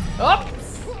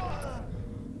 Oops.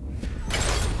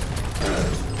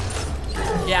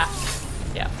 Yeah.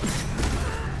 Yeah.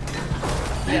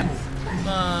 Yeah.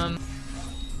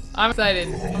 I'm excited.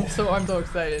 I'm so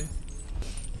excited.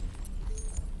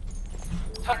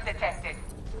 Turret detected.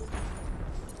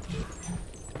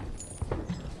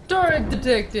 Turret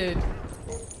detected.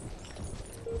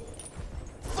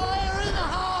 Fire in the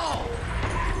hole!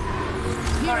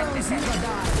 Turret detected.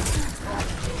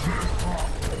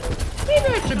 Maybe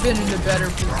I should have been in a better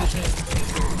position.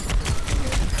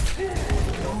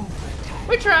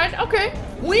 We tried. Okay.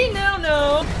 We now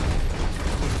know.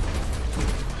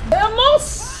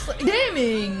 Amos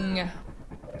Gaming.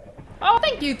 Oh,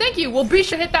 thank you, thank you. Well, be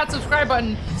sure to hit that subscribe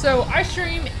button. So I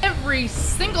stream every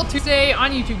single Tuesday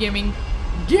on YouTube Gaming,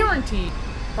 guaranteed.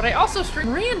 But I also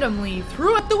stream randomly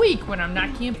throughout the week when I'm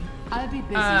not camping. I'll be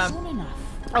busy soon enough.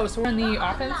 Oh, so we're in the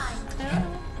offense now?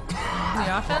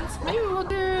 The offense? Maybe we'll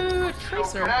do a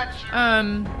tracer.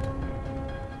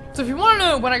 So if you want to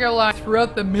know when I go live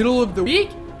throughout the middle of the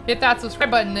week, hit that subscribe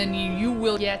button, then you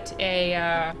will get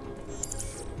a,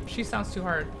 she sounds too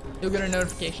hard. You'll get a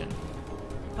notification.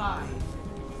 5,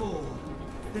 4,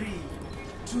 3,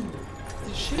 2.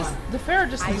 The Pharaoh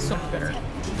just needs so much better.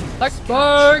 Like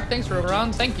Spark! Thanks for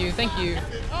overrun. Thank you, thank you.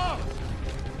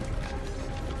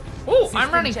 Oh,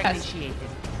 I'm running fast.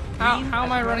 How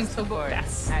am I running so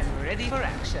fast? I'm ready for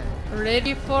action.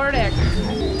 Ready for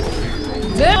action.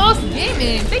 Demos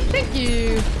Gaming! Thank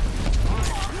you!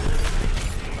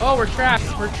 Oh, we're trapped.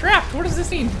 We're trapped. What does this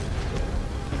mean?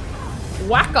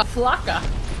 Waka flocka.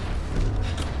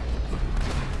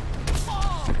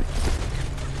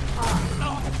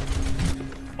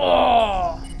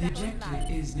 Oh! The objective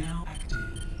is now active.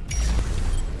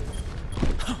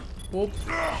 Whoop.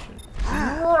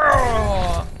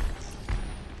 Oh.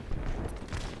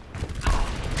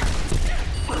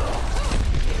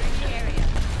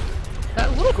 That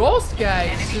little ghost guy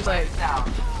is just like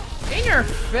in your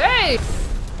face.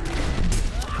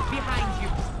 Behind you.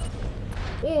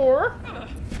 Or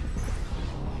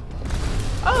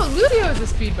oh, Ludio is a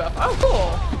speed buff. Oh,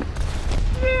 cool.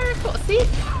 Very cool. See,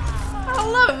 I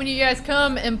love it when you guys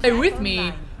come and play with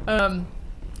me.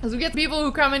 Because we get people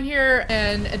who come in here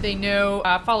and they know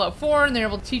Fallout 4 and they're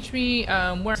able to teach me where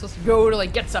I'm supposed to go to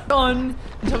like get stuff done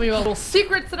and tell me about little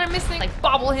secrets that I'm missing, like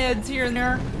bobbleheads here and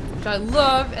there, which I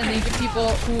love. And then you get people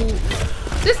who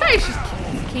this guy is just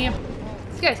camping.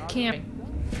 This guy's camping.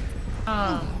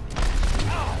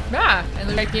 Yeah, and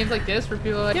then we got games like this where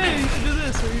people are like, yeah, you should do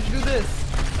this or you should do this.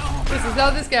 This is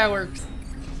how this guy works.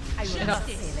 I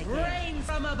will rain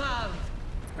from above.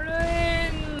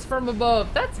 Rains from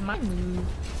above. That's my move.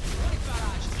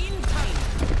 In time.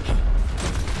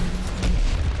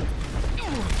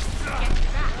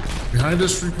 Behind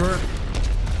us, Reaper.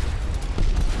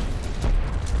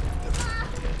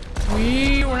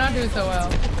 We were not doing so well.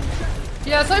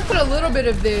 Yeah, so I put a little bit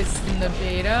of this in the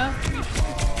beta.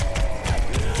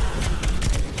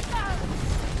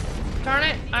 Darn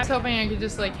it, I was hoping I could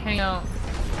just like hang out.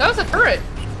 That was a turret.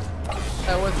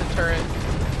 That was a turret.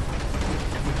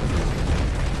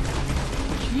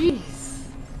 Jeez.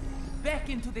 Back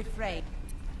into the fray.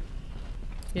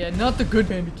 Yeah, not the good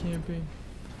kind of camping.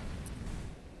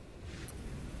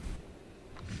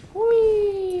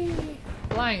 Whee!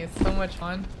 Flying is so much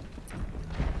fun.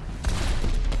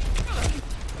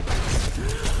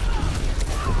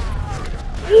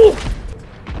 Ooh!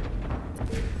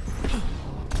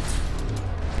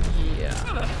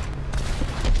 Yeah.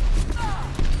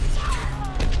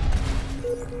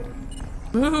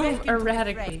 Move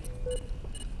erratically.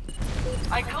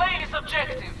 I claim this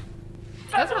objective.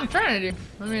 That's what I'm trying to do.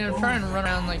 I mean, I'm trying to run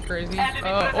around like crazy.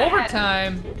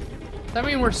 Overtime. Does that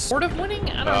mean we're sort of winning?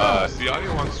 I don't know. Is the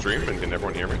audio on stream and can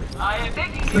everyone hear me? I am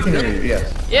taking We can hear you,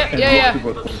 yes. Yeah, yeah.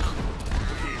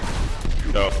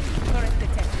 No. Turret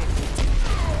detected.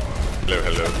 Hello,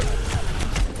 hello.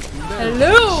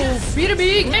 Hello,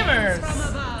 B2B From gamers.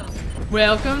 above.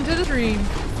 Welcome to the stream.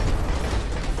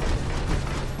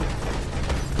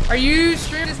 Are you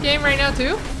streaming this game right now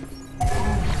too?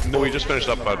 No, we just finished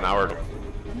up about an hour ago.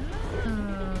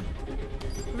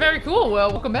 Very cool.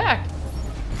 Well, welcome back.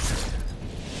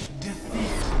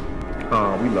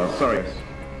 Oh, we lost. Sorry.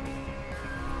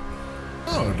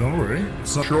 Oh, don't worry.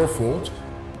 It's not your fault.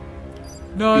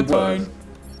 No, it's fine.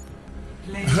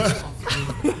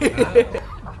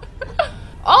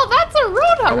 Oh, that's a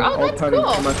roadhog. Oh, All that's time in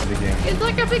cool. much of the game. It's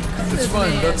like a big Christmas It's fine.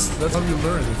 man. That's how you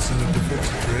learn. It's in a default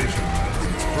situation.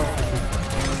 It's perfectly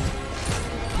fine.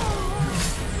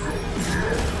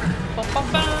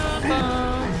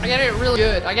 really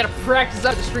good. I gotta practice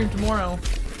up the stream tomorrow.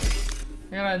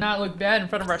 I gotta not look bad in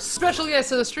front of our special guest.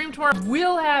 So the stream tomorrow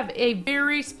will have a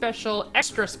very special,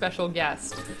 extra special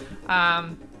guest.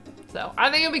 So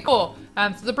I think it'll be cool.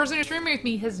 So the person who's streaming with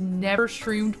me has never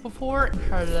streamed before in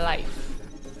her life.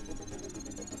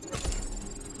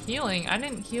 Healing? I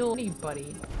didn't heal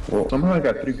anybody. Well, somehow I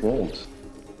got 3 golds.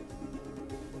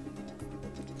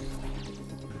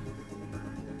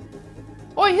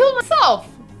 Oh, I healed myself!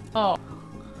 Oh.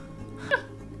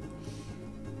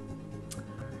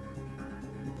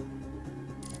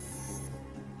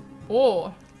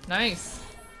 Oh, nice.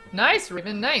 Nice,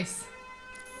 Raven, nice.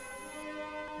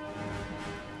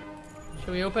 Should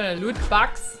we open a loot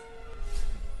box?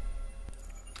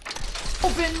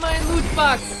 Open my loot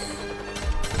box!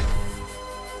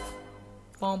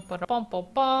 Bum, ba, bum, bum,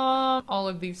 bum. All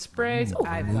of these sprays. Oh,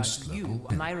 I've got you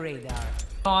on my radar.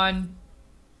 on.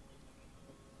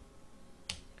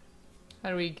 How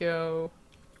do we go?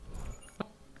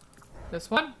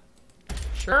 This one?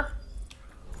 Sure.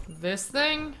 This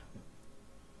thing?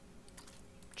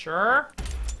 Sure.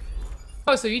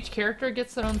 Oh, so each character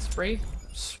gets their own spray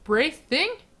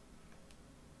thing?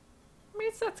 I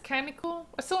mean, that's kind of cool.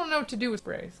 I still don't know what to do with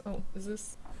sprays. Oh, is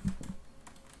this? Let's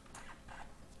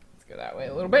go that way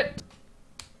a little bit.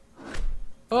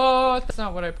 Oh, that's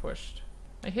not what I pushed.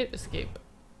 I hit escape.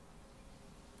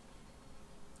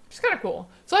 It's kind of cool.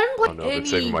 So I haven't played I've been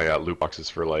saving my loot boxes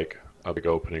for like a big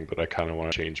opening, but I kind of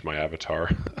want to change my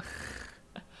avatar.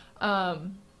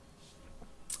 I've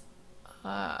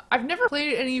never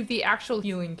played any of the actual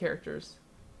healing characters.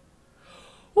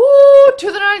 Ooh,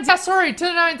 to the nines. Yeah, sorry, to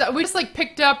the nines. We just like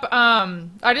picked up,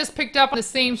 I just picked up on the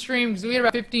same stream because we had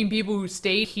about 15 people who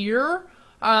stayed here.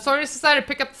 So I just decided to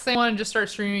pick up the same one and just start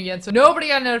streaming again. So nobody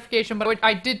got a notification, but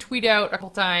I did tweet out a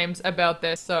couple times about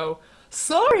this. So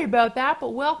sorry about that, but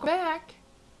welcome back.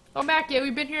 Welcome back. Yeah,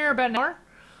 we've been here about an hour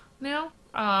now.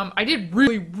 I did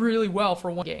really, really well for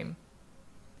one game.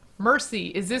 Mercy.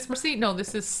 Is this Mercy? No,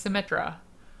 this is Symmetra.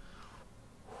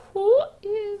 Who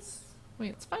is...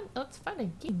 Wait, let's find a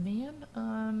game,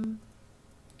 man.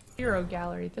 Hero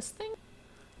gallery. This thing?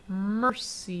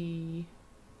 Mercy.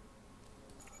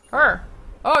 Her.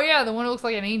 Oh, yeah, the one who looks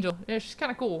like an angel. Yeah, she's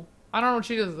kind of cool. I don't know what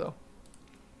she does, though.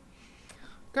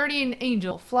 Guardian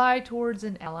Angel. Fly towards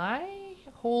an ally.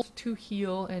 Hold to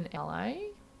heal an ally.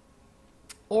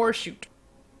 Or shoot.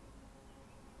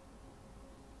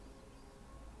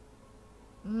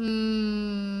 I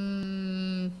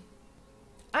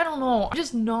don't know. I'm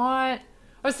just not...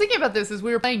 I was thinking about this as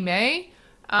we were playing May.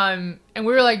 And we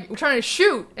were like, we're trying to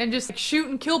shoot and just like, shoot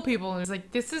and kill people. And it's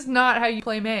like, this is not how you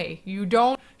play May. You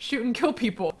don't shoot and kill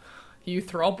people. You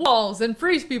throw up walls and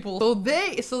freeze people so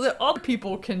that other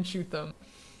people can shoot them.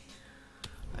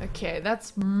 Okay,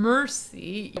 that's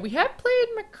Mercy. We have played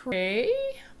McCrae.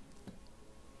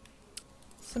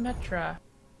 Symmetra.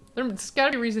 There's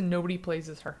gotta be a reason nobody plays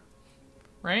as her.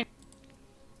 Right?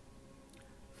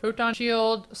 Photon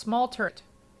shield, small turret.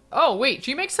 Oh, wait,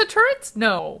 she makes the turrets?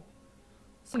 No.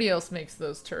 Somebody else makes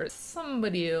those turrets.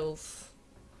 Somebody else.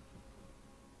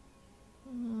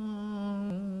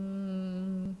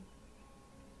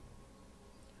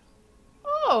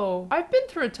 Oh, I've been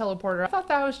through a teleporter. I thought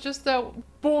that was just what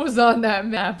was on that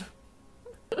map.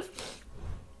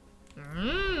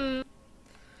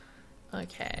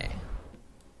 Okay.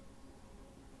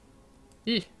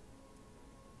 Eeh.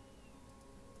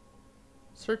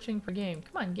 Searching for game.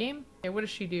 Come on, game. Okay, what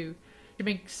does she do? She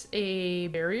makes a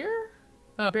barrier?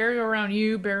 Oh, barrier around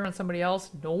you, barrier around somebody else.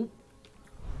 Nope.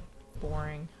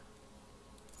 Boring.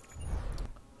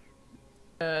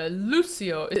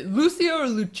 Lucio. Is it Lucio or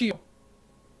Lucio?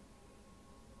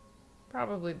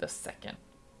 Probably the second.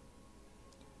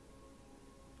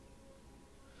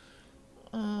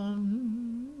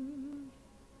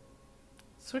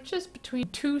 Switches between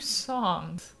 2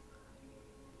 songs.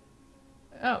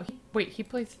 Oh, wait, he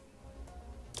plays...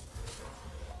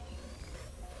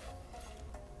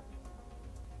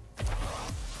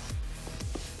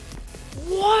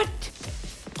 What?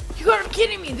 You gotta be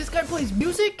kidding me! This guy plays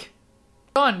music?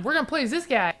 Done. We're gonna play as this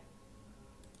guy.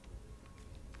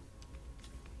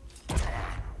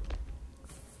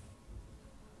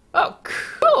 Oh,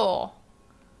 cool!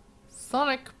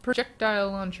 Sonic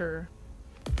projectile launcher.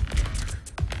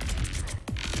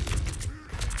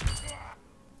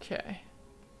 Okay.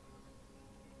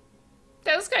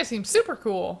 Yeah, this guy seems super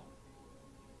cool.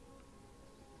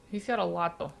 He's got a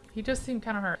lot though. He just seemed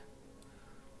kind of hurt.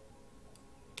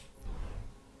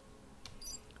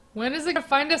 When is it gonna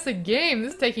find us a game?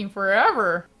 This is taking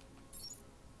forever.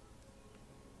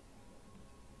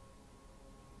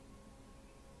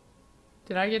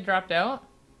 Did I get dropped out?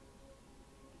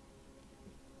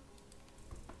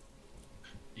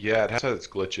 Yeah, it has had its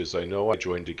glitches. I know I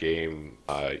joined a game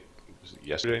was it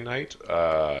yesterday night,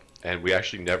 and we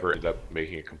actually never ended up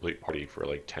making a complete party for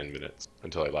like 10 minutes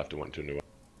until I left and went to a new one.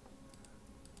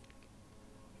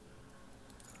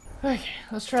 Okay,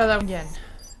 let's try that again.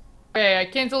 Okay, I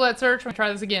cancel that search. I'm gonna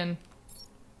try this again.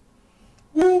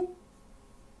 Woo!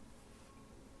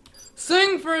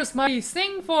 Sing for us, Mikey!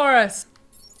 Sing for us!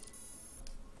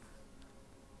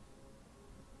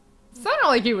 Sounded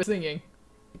like he was singing.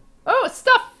 Oh,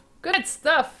 stuff! Good night,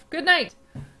 stuff! Good night!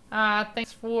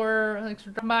 Thanks for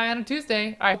dropping by on a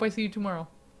Tuesday. I hope I see you tomorrow.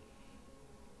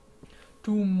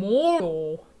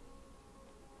 Tomorrow!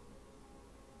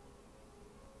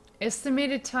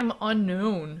 Estimated time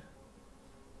unknown.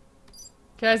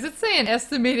 Guys, it's saying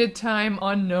estimated time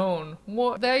unknown.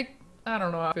 What? I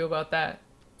don't know how I feel about that.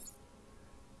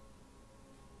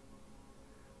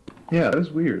 Yeah, that's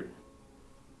weird.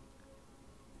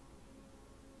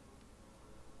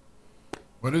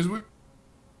 What is it?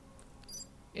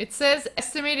 It says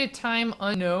estimated time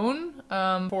unknown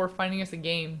for finding us a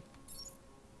game.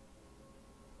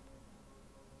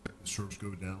 The servers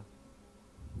go down.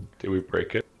 Did we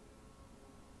break it?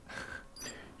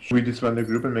 Should we disband the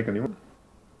group and make a new one?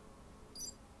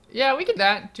 Yeah, we could do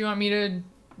that. Do you want me to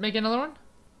make another one?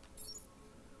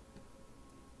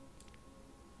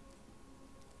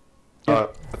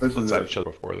 Let's add each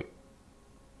other before that.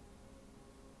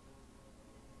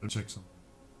 Let's check some.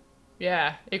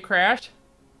 Yeah, it crashed.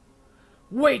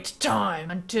 Wait time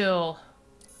until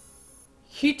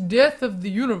heat death of the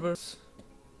universe.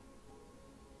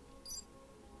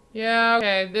 Yeah,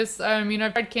 okay, I mean,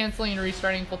 I've tried canceling and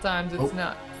restarting full times. It's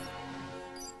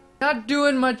not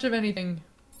doing much of anything.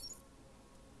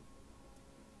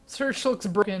 Search looks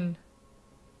broken.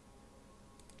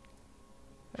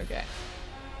 Okay.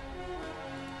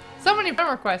 So many friend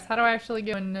requests. How do I actually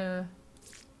go and,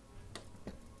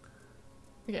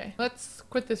 Okay, let's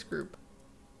quit this group.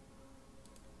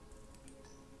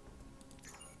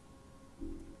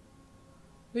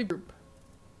 Leave group.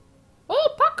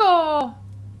 Oh, Paco!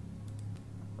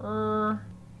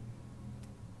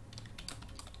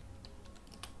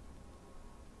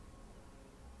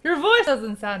 Your voice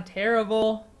doesn't sound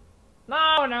terrible.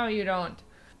 No, you don't.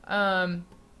 How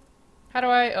do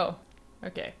I... Oh,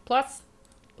 okay. Plus.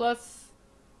 We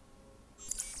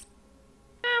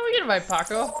can invite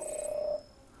Paco.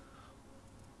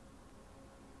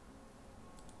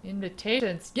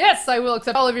 Invitations. Yes, I will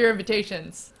accept all of your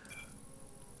invitations.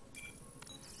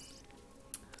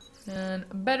 And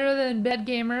better than bed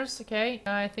gamers. Okay,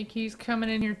 I think he's coming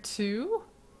in here too.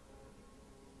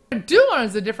 I do want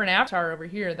as a different avatar over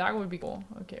here. That would be cool.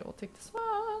 Okay, we'll take this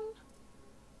one.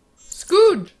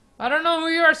 Scooge! I don't know who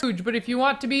you are, Scooge, but if you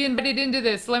want to be invited into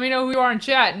this, let me know who you are in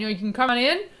chat. And you can come on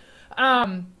in.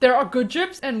 There are good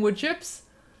ships and wood ships.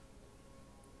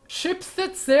 Ships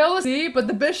that sail the sea, but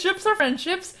the best ships are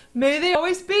friendships. May they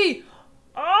always be.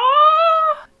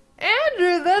 Oh,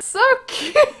 Andrew, that's so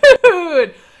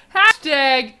cute.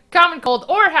 Hashtag common cold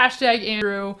or hashtag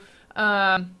Andrew.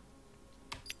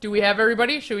 Do we have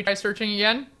everybody? Should we try searching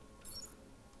again?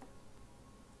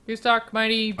 Stock,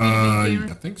 Mighty, I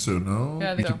think so, no?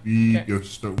 Yeah, I think so. BTB, Okay.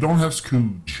 Ghost. We don't have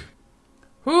Scooge.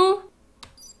 Who?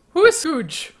 Who is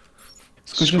Scooge?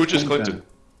 Scooge is Clinton.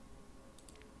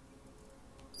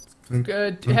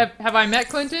 Good. Have I met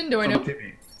Clinton? Do I know?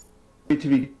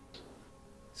 BTV.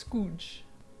 Scooge.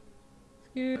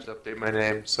 Just update my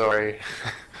name, sorry.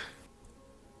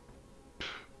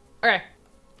 Okay.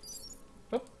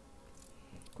 Oh.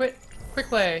 Quit. Quick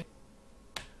play.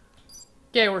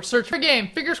 Okay, we're searching for a game.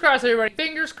 Fingers crossed, everybody.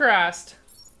 Fingers crossed.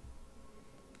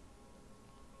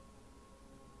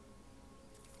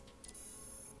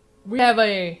 We have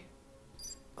a...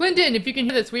 Clinton, if you can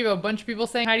hear this, we have a bunch of people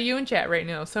saying hi to you in chat right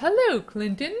now. So, hello,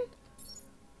 Clinton.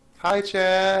 Hi,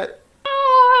 chat.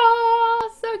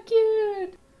 Oh, so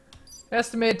cute.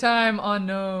 Estimated time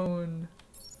unknown.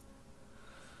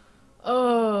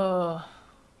 Oh.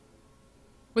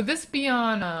 Would this be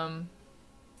on,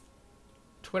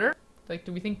 Twitter? Like,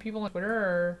 do we think people on Twitter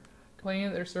are complaining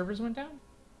that their servers went down?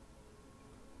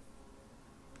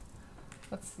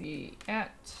 Let's see.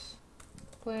 At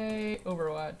play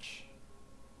Overwatch.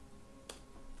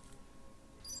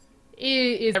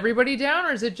 Is everybody down,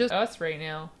 or is it just us right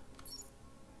now?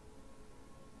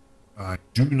 I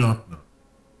do not know.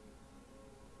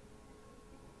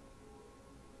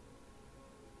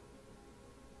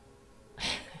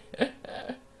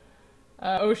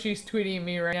 Oshi's tweeting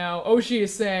me right now. Oshi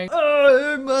is saying,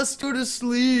 "Oh, I must go to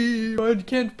sleep. I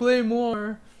can't play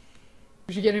more."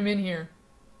 We should get him in here.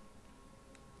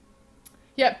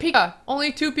 Yeah, Pika.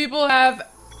 Only 2 people have...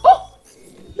 Oh!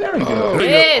 There we go. Oh,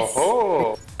 Yes!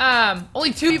 oh.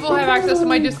 Only 2 people have access to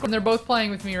my Discord and they're both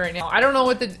playing with me right now. I don't know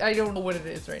what it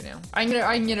is right now. I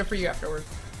can get it for you afterwards.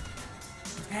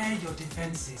 Prepare your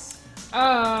defenses.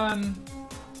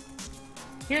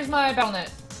 Here's my Battle.net.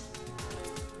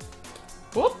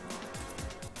 Whoop.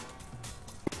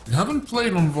 You haven't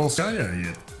played on Volskaya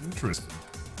yet. Interesting.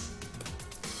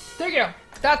 There you go.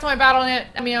 That's my Battle.net.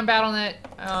 I mean, on Battle.net.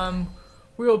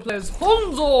 We will play as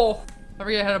Honzo. I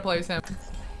forget how to play as him.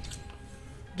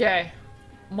 Okay.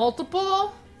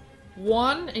 Multiple.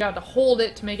 1. You have to hold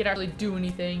it to make it actually do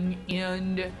anything.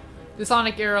 And the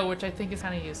Sonic Arrow, which I think is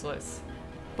kind of useless.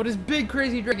 But his big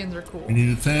crazy dragons are cool. We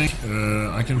need a tank.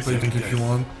 I can play tank if you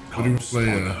want. What do you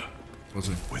play? What's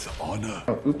it? With honor.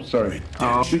 Oh, oops, sorry.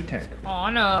 Big tank. Oh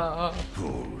no.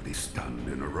 Holy stand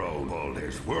in a row, all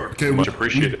day's work. Okay, Much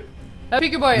appreciated.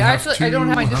 Peekaboo, actually, I don't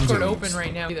have my Discord Hanzos. open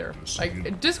right now either.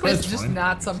 Like, Discord is That's just fine.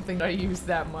 not something that I use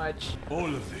that much. All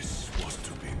of this was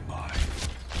to be mine.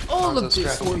 All of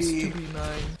this was to be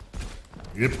mine.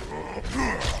 Yep.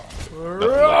 Nothing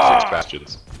like 6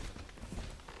 bastions.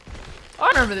 I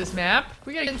remember this map.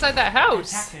 We gotta get inside that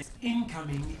house. Attackers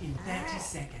incoming in 30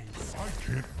 seconds. I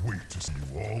can't wait to see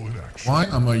you all in action. Why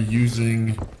am I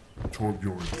using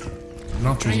Torbjorn? I'm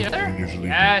not Can I choosing get there? Torbjorn usually.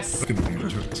 Yes. Look at the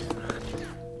turret.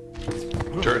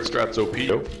 Turret strats OP,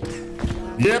 yo.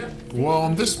 Yep. Well,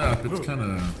 on this map, it's kind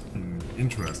of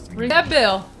interesting. Ring that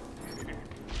bell.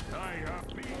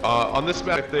 On this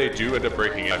map, if they do end up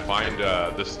breaking it, I find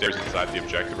the stairs inside the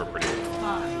objective are pretty cool.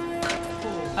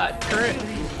 5, 4, Turret.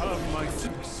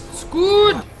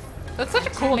 Scoot! That's such a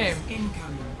cool name.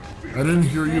 incoming. I didn't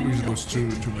hear you because there was too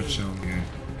much sound in the game.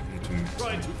 Me too.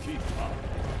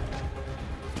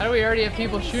 How do we already have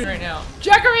people shooting right now?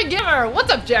 Jackery Gamer!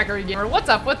 What's up, Jackery Gamer? What's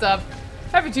up? What's up?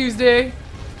 Happy Tuesday.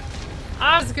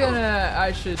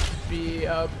 I should be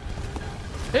up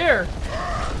here.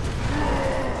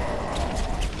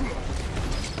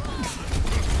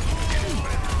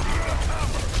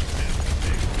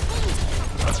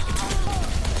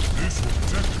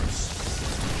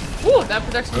 Ooh, that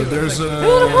protects me. There's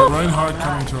Like, Reinhardt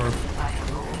coming to our...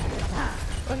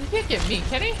 oh, he can't get me,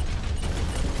 can he?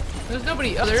 There's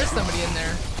nobody. Oh, there is somebody in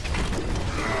there.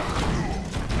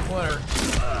 What?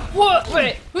 What?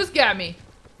 Wait, who's got me?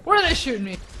 Where are they shooting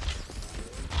me?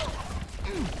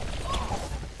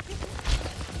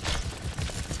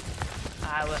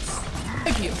 I will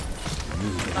snipe you.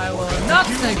 I will not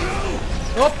snipe you.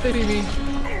 Oh, they beat me.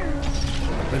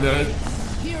 I did it.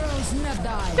 Heroes never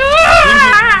die.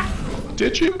 Ah!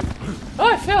 Did you? Oh,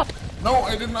 I fell. No,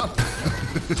 I did not.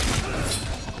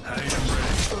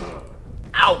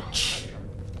 Ouch.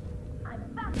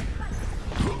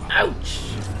 Ouch.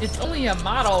 It's only a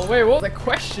model. Wait, what was the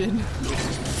question?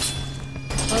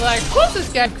 Well, like, what's this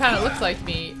guy kind of looks like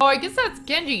me? Oh, I guess that's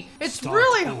Genji. It's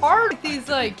really hard with these,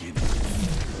 like...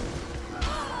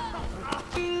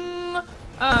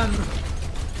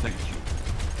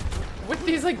 with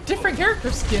these, like, different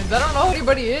character skins. I don't know who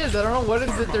anybody is. I don't know what it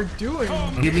is that they're doing.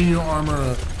 I'm giving you armor.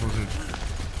 What was it?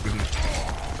 There we go.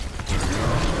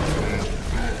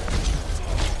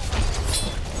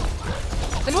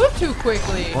 They move too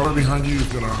quickly. Armor behind you,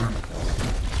 you've got armor.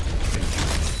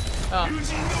 Oh.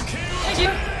 Thank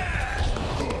you.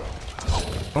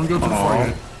 Don't go too far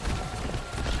yet.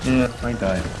 Yeah, I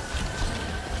died.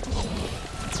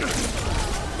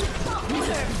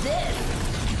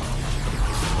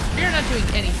 You're not doing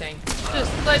anything.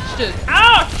 Let's just.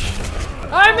 Ouch!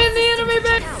 I'm in the enemy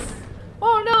base!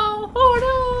 Oh no! Oh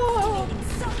no!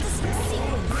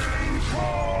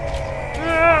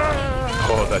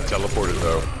 Oh, that teleported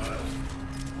though.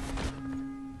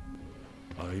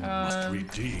 I must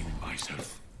redeem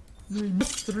myself. I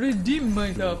must redeem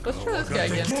myself. Let's try this guy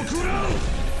again.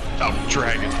 Oh,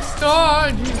 dragon.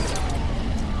 Oh, jeez.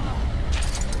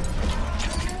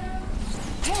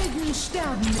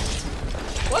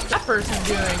 What's that person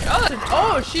doing?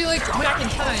 Oh, she like went back in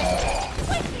time.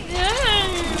 No.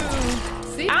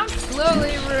 See, I'm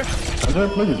slowly. I've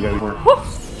never played this guy before.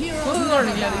 Who's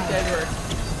learning how these guys work?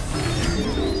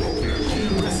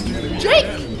 Jake,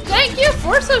 thank you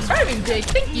for subscribing, Jake.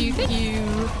 Thank you, thank you.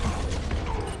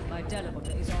 My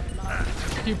teleporter is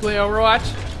offline. Do you play Overwatch?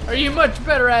 Are you much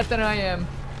better at it than I am?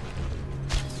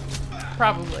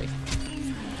 Probably.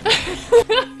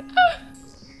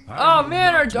 Oh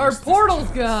man, our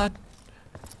portal's gone.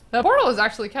 That portal is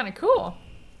actually kind of cool.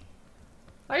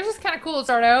 Like, it's just kind of cool to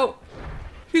start out.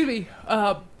 Excuse me.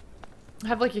 Have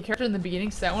like a character in the beginning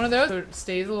set one of those so it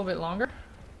stays a little bit longer.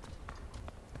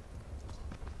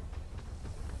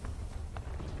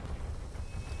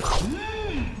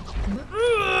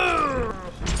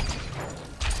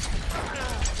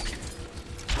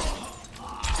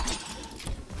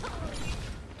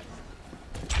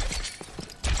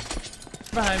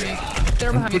 behind me. They're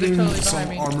I'm behind me. They're putting totally some behind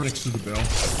me. armor next to the bell.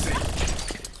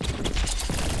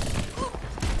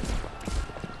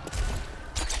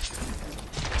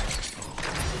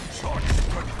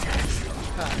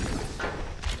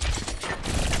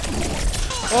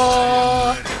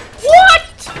 Oh, what?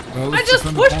 Well, I let's just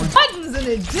defend the pushed point. buttons and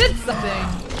it did something.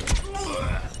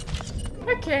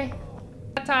 Okay.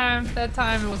 That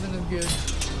time it wasn't as good.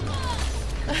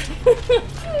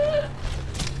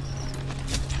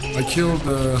 I killed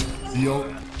the ult.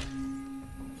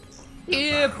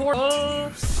 Yeah, poor.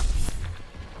 60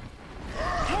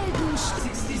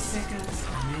 seconds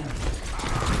remaining.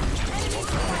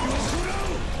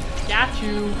 Got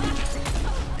you.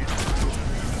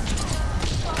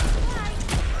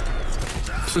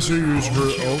 Sister used her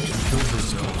ult and killed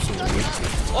herself, so wait.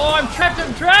 Oh, I'm trapped.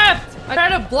 I'm trapped. I tried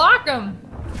to block him.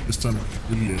 This time,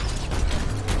 really it.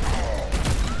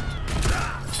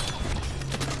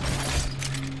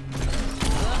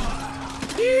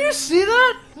 Do you see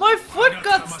that? My foot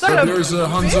got stuck So there's a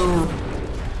Hanzo.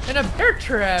 in a bear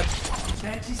trap.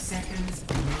 30 seconds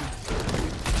remaining.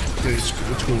 Okay, let's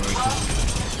go.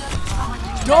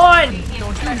 Gone!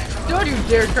 Don't you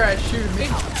dare try to shoot me.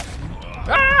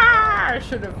 Ah! I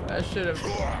should have.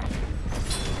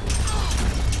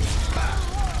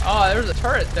 Oh, there was a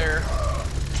turret there.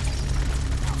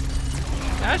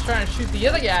 I was trying to shoot the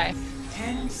other guy.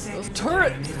 10 seconds.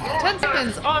 Turret! 10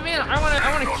 seconds! Oh man,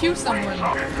 I wanna queue someone.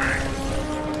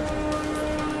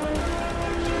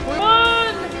 We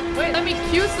won! Wait, let me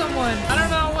queue someone. I don't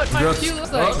know what my queue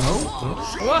looks like.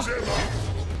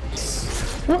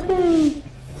 No.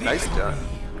 Nice done.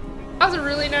 That was a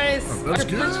really nice. that's I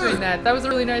could print screen good. that. That was a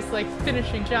really nice, like,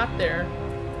 finishing shot there.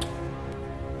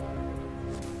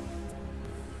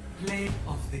 Play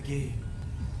of the game.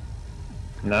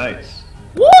 Nice.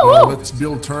 Woo! Let's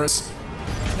build turrets.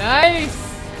 Nice!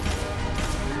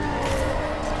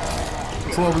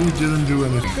 Probably didn't do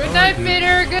anything. Good night,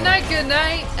 Peter. Good night, good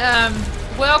night.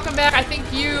 Welcome back. I think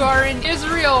you are in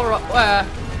Israel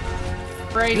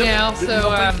right now, so,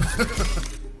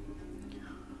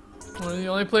 one of the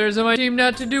only players on my team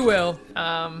not to do well.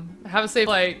 Have a safe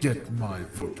flight. Get my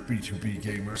foot, B2B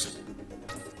gamers.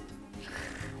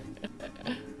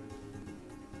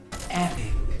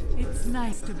 Epic. It's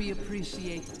nice to be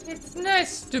appreciated. It's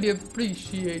nice to be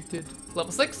appreciated.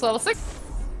 Level 6, level 6.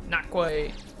 Not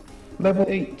quite. Level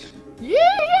 8.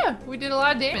 Yeah, we did a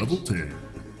lot of damage. Level 10.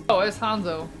 Oh, it's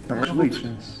Hanzo.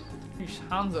 Congratulations. He's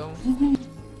Hanzo.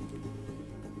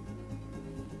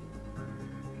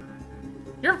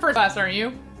 You're in first class, aren't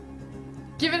you?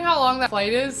 Given how long that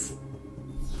flight is,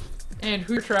 and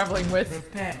who you're traveling with.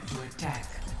 Prepare to attack.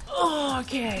 Oh,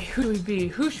 okay. Who do we be?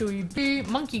 Who should we be?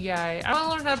 Monkey guy. I want to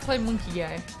learn how to play monkey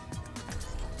guy.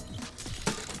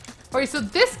 Okay, so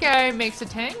this guy makes a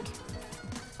tank?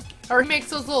 Or he makes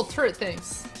those little turret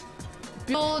things.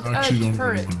 Build I actually a don't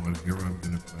turret. really know what hero I'm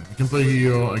gonna play. I can play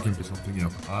Hero, I can play something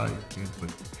else. I can't play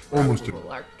almost it.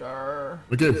 Collector.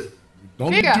 Okay,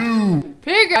 don't Pigga. do!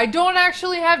 Pig, I don't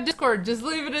actually have Discord. Just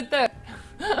leave it at that.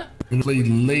 I'm gonna play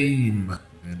lame.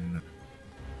 And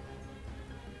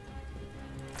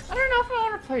I don't know if I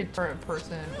want to play turret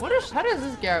person. How does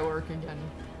this guy work again?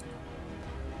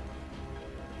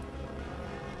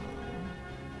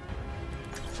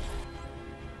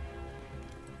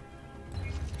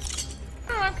 I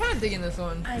don't know, I'm kind of digging this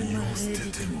one.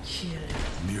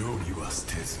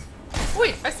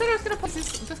 Wait, I said I was gonna put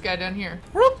this guy down here.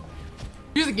 Whoop!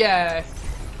 You're the guy.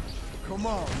 Come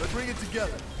on, let's bring it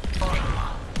together.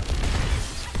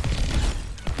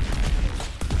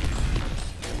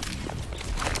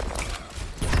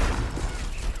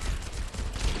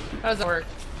 How does that work?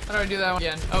 How do I do that one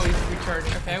again? Oh, he's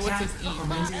recharging. Okay, what's his E?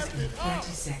 Commences in 30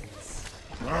 seconds.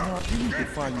 You need to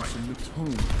find you some new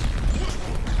tune.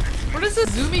 What is this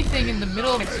zoomy thing in the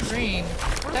middle of my screen?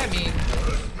 What does that mean?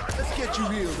 Let's get you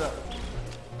healed up.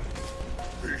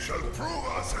 we shall prove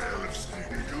ourselves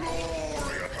in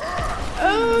glory.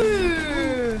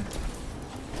 Oh!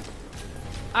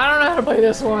 I don't know how to play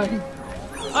this one.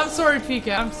 I'm sorry,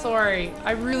 Pika. I'm sorry.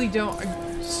 I really don't. I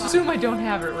assume I don't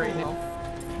have it right now.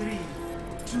 3,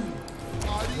 2,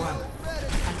 1.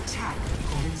 Attack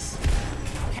commence.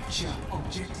 Capture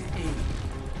objective A.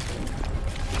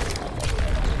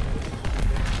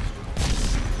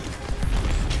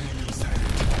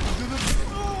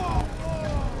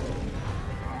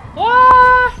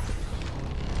 What?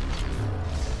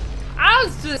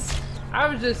 I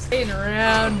was just skating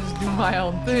around, just doing my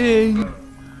own thing.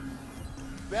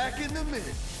 Back in the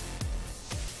minute.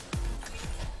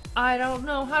 I don't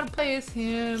know how to play as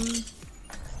him.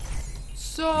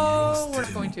 So we're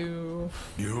going to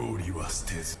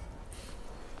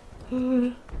I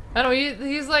don't know,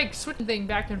 he's like switching thing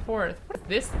back and forth. What's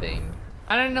this thing?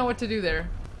 I don't know what to do there.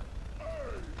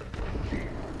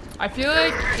 I feel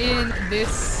like in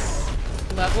this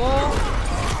level,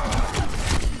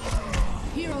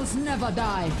 Heroes never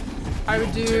die. I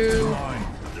would do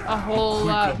a whole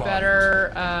lot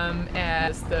better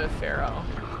as the Pharaoh.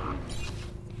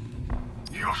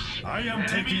 I am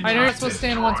taking. I know you're supposed to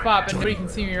stay in one spot, but nobody can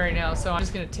see me right now, so I'm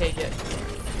just gonna take it.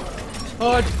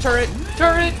 Oh, turret!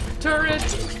 Turret! Turret!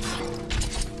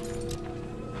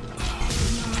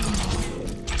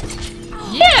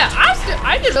 Yeah!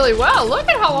 I did really well! Look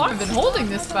at how long I've been holding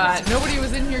this spot. Nobody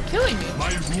was in here killing me.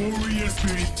 My warrior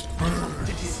spirit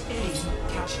burns.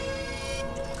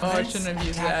 Oh, I shouldn't have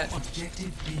used that.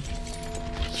 Objective B.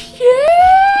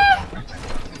 Yeah!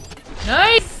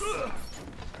 Nice!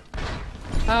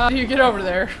 How do you get over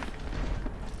there?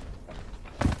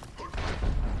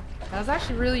 That was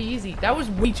actually really easy. That was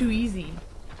way too easy.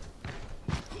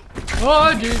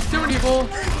 Oh, dude, too many people.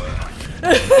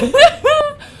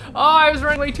 Oh, I was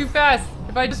running way too fast.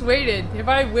 If I just waited. If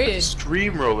I waited.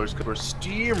 Streamrollers, because we're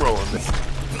steamrolling this.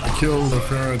 I killed the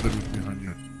Pharaoh that was behind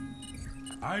you.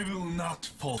 I will not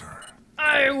falter.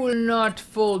 I will not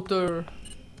falter.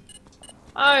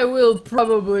 I will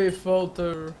probably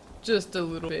falter. Just a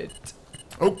little bit.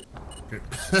 Oh! Okay.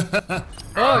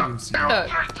 Oh,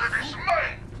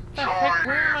 the heck,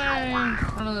 where am I? I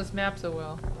don't know this map so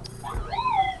well.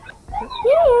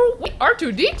 Woo!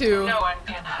 R2-D2? No one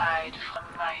can hide from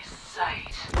my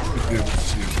sight. Should be able to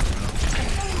see it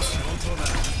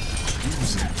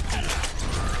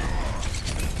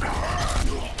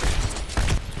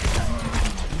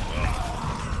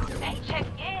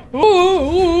now.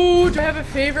 Ooh, do I have a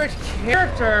favorite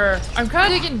character? I'm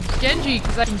kind of digging Genji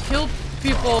because I can kill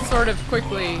people sort of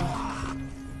quickly.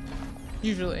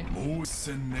 Usually.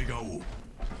 Sniper,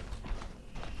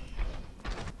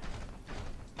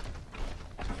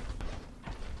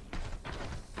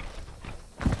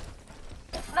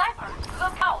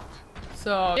 look out!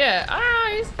 So, yeah,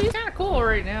 he's kind of cool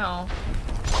right now.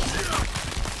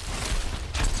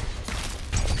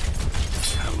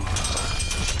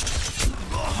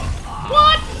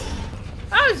 What?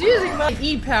 I was using my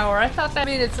E power. I thought that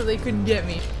made it so they couldn't get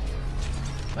me.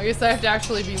 I guess I have to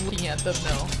actually be looking at them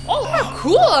now. Oh, look how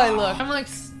cool I look! I'm like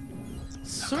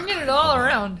swinging it all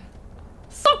around.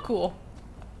 So cool.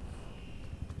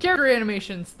 Character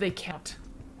animations, they count.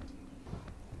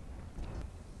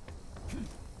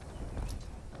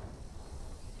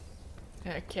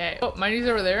 Okay. Oh, Mighty's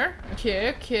over there. Okay,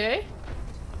 okay.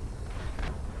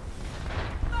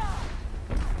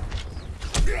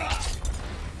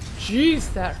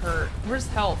 Jeez, that hurt. Where's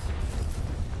health?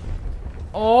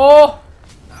 Oh!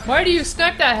 Why do you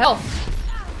snipe that health?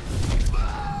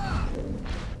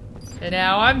 And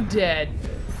now I'm dead.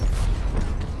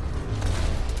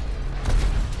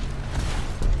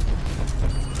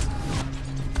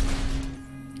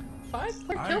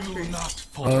 Five-player kill streak.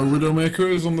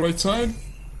 Widowmaker is on the right side.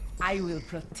 I will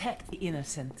protect the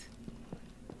innocent.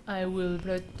 I will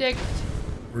protect.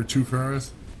 We're two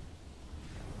Pharaohs.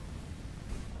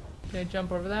 Can I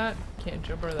jump over that? Can't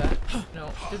jump over that.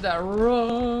 No, did that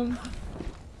wrong.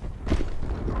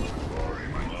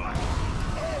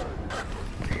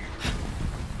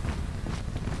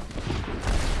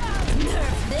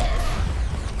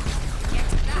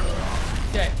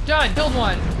 Okay, done. Killed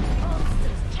one.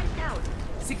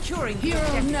 Securing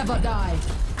heroes never die.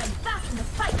 I'm back in the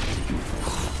fight.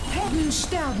 Helden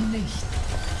sterben nicht.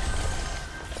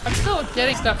 I'm still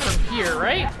getting stuff from here,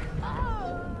 right?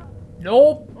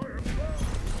 Nope.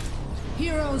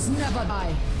 Heroes never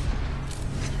die.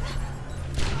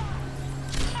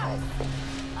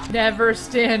 Never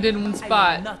stand in one I will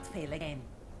spot. not fail again.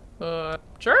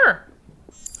 Sure.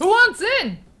 Who wants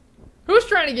in? Who's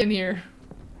trying to get in here?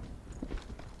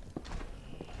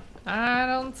 I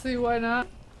don't see why not.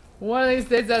 One of these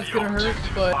days that's gonna hurt,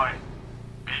 but...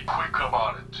 Be quick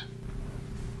about it.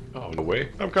 Oh, no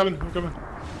way. I'm coming, I'm coming.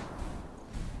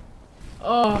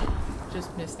 Oh,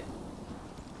 just missed it.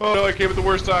 Oh no, I came at the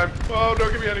worst time. Oh no,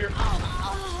 get me out of here.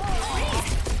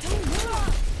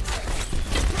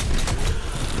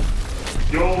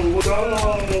 Yo, what's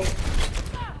up?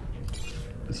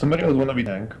 Somebody else wanna be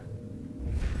tank?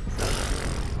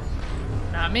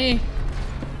 Not me.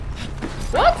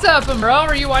 What's up, bro?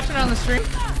 Are you watching on the stream?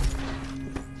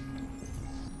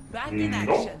 Back in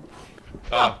action.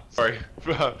 Sorry.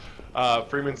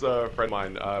 Freeman's a friend of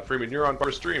mine. Freeman, you're on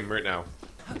our stream right now.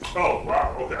 Oh,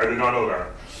 wow, okay, I did not know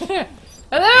that.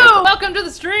 Hello! Welcome to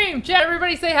the stream! Chat,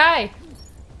 everybody say hi!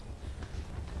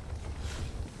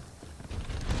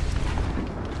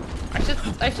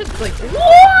 I should like,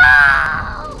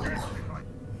 wow!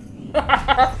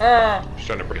 Just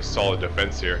trying to bring a solid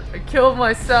defense here. I killed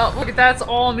myself. Look, that's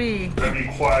all me. Let me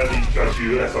quietly judge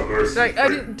you as a mercy.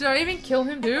 Did I even kill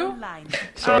him too? I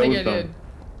Sorry, don't think I I was did.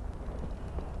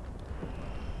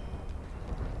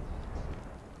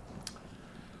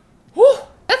 Whew!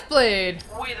 Deathblade!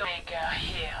 Widowmaker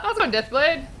here. How's it going,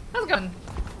 Deathblade? How's it going?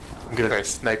 I'm gonna try to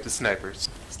snipe the snipers.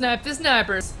 Snipe the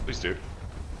snipers. Please do.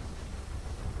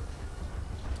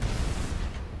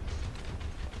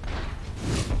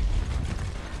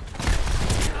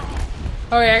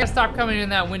 Okay, I gotta stop coming in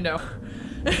that window.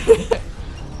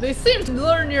 They seem to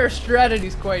learn your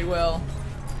strategies quite well.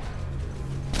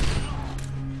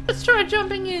 Let's try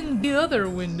jumping in the other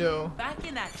window. Back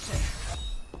in action.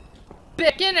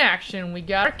 Back in action, we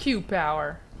got our Q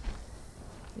power.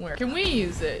 Where can we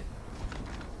use it?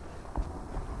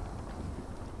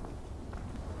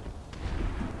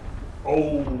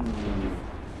 Oh.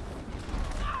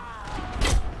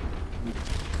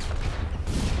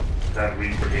 That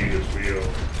Reaper hate is real.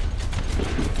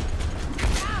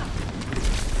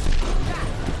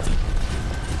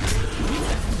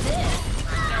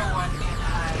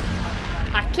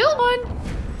 I killed one!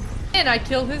 And I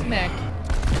killed his mech.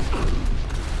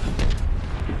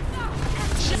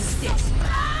 Justice.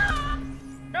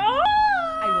 Oh!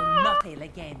 I will not fail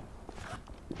again.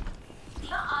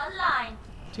 You're online.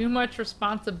 Too much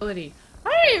responsibility. I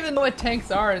don't even know what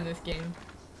tanks are in this game.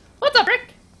 What's up,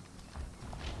 Rick?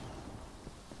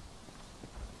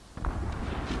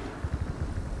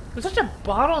 There's such a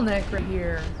bottleneck right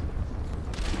here.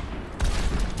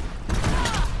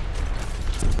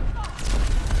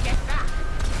 Get back.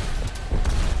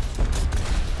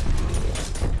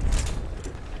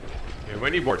 Yeah, we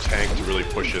need more tank to really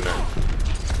push in there.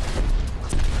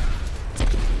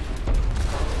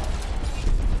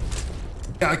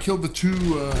 Yeah, I killed the two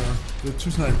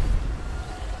snipers.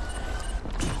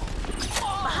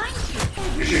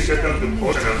 You should get them to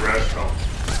push and rest now.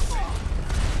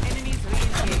 Enemies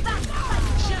re-engaging.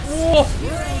 Whoa!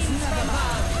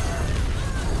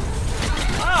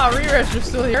 Ah, Rerush is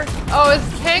still here. Oh,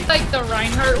 is tank like the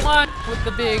Reinhardt one with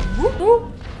the big whoop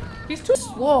whoop? He's too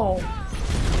slow.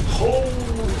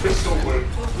 Oh, pistol whip.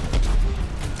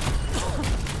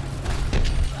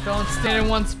 Don't stand in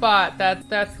one spot.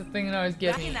 That's the thing that always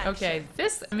gets me. Okay,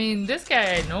 this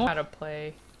guy I know how to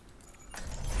play.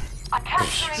 I'm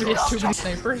capturing He the has too many object.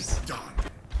 snipers.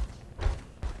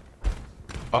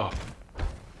 Oh,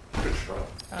 Good shot.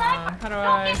 How do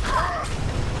I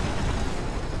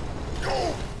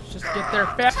just get there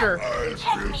faster?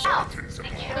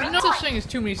 There's no such thing as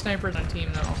too many snipers on a team,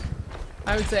 though.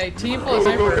 I would say team full of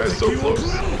go, go, guys, snipers. so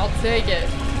close. I'll take it.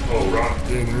 Oh, run.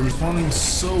 Yeah, they're responding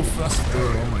so fast there.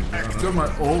 Oh my god. I got my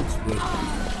ult, but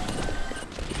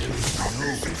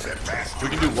If we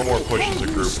can do one more push as a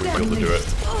group, we'll be able to do it.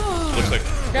 Looks like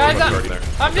Guys, everyone's already there.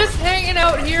 I'm just hanging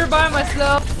out here by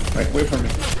myself. Right, wait for me.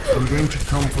 I'm going to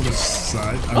come for the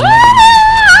side.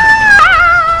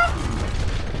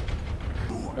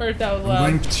 Or that was I'm loud.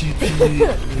 going to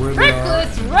TP where they are.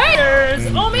 Reckless Raiders!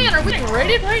 And- Oh man, are we getting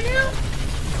raided right now?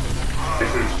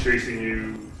 This is chasing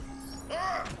you.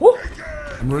 Woo.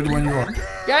 I'm ready when you are.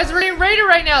 Guys, we're getting raided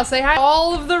right now. Say hi to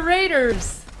all of the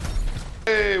raiders.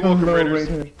 Hey, welcome, Hello, Raiders.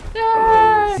 Raiders. Yay!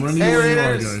 I'm ready Hey, when you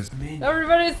are, Raiders. guys.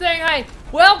 Everybody's saying hi.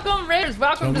 Welcome, Raiders.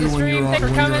 Welcome Tell to the me when stream. you're Thanks for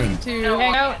on- when coming you're to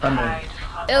hang out. I'm in. Hide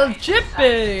from El my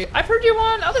Chippe. I've heard you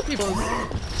on other people's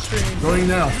streams. Going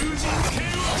now.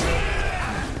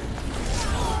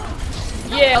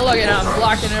 Yeah, look at him. I'm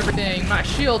blocking everything. My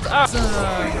shield's awesome.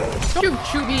 Shoot,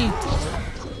 shoot me.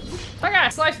 I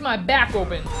gotta slice my back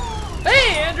open.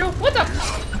 Hey, Andrew. What's up?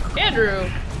 Andrew.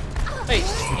 Hey,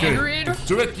 Okay. Andrew.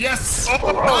 Do it. Yes.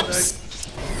 Nice.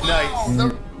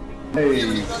 Hey,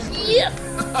 Yes.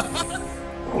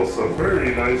 Also,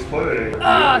 very nice play.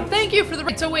 Ah, thank you for the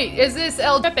raid. So wait, is this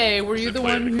El Pepe? Were you the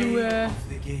one who? the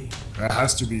game. That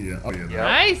has to be. Oh yeah. Yeah.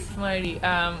 Nice, mighty.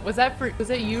 Was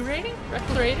that you raiding?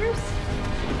 Reckless Raiders?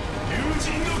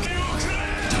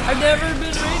 I've never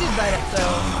been raided by it, so.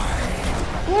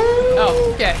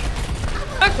 Oh, okay.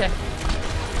 Okay.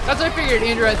 That's what I figured,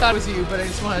 Andrew. I thought it was you, but I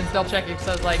just wanted to double check it because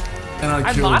I was like, And I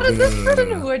I'm killed not as this the-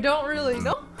 person who I don't really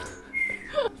know.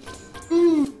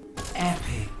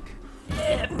 Epic.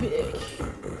 Epic.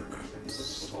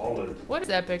 Solid. What is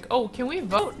epic? Oh, can we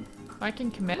vote? I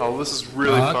can commit. Oh, this is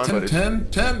really fun, 10, but 10,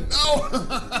 10.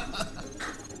 No.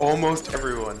 almost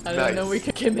everyone. I nice. don't know. We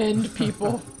could commend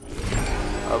people.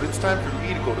 It's time for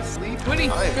me to go to sleep. Winnie,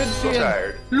 I good am to so see you.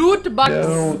 tired. Loot box.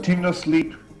 No, team no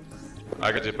sleep.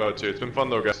 I got dip out too. It's been fun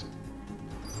though, guys.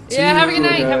 Yeah, have a good you,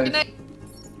 night. Have a good guys. night.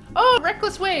 Oh,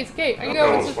 Reckless Waves. Okay, I can That go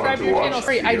and was subscribe fun to your to channel. watch.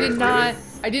 Sorry, See I you did guys not. later.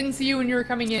 I didn't see you when you were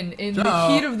coming in the Ciao.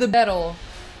 heat of the battle.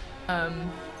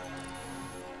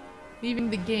 leaving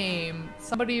the game.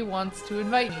 Somebody wants to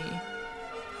invite me.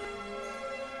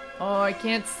 Oh, I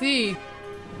can't see.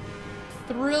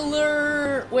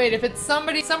 Thriller. Wait, if it's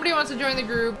somebody wants to join the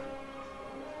group.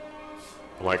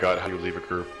 Oh my god, how do you leave a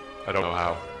group? I don't know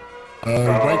how.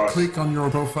 Right click on your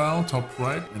profile, top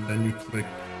right, and then you click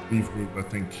leave group, I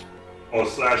think. Or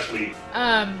slash leave.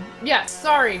 Yeah,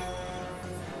 sorry.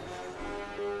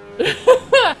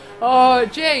 Oh,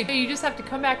 Jay, you just have to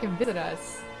come back and visit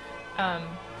us.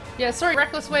 Yeah, sorry,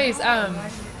 Reckless Ways, didn't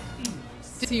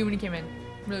see you when you came in.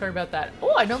 I'm really sorry about that.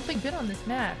 Oh, I don't think been on this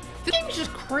map. This game is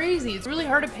just crazy. It's really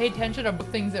hard to pay attention to both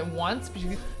things at once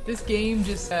because this game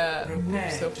just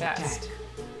moves so fast.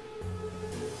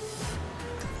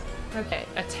 Okay,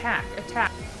 attack.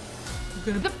 I'm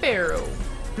gonna be the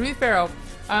Pharaoh.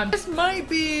 This might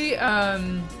be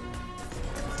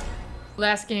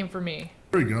last game for me.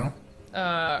 There we go.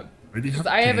 Because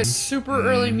I have a super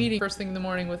early meeting first thing in the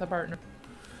morning with a partner.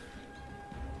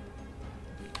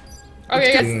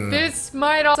 Okay, I guess this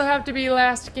might also have to be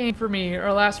last game for me,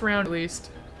 or last round at least.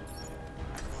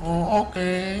 Oh,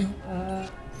 okay.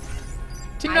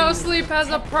 No Sleep has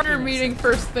a partner meeting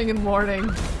first thing in the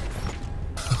morning.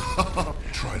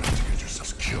 Try not to get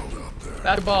yourselves killed out there.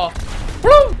 That's a ball.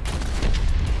 Woo!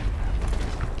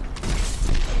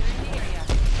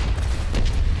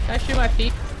 Can I shoot my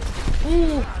feet?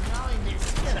 Ooh.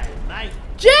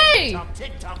 Jay!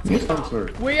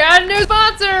 Sponsor. We got a new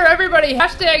sponsor, everybody!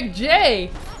 Hashtag Jay!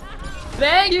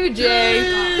 Thank you,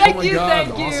 Jay! Thank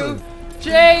you!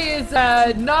 Jay is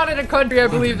not in a country, I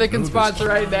believe, that can sponsor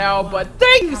right now, but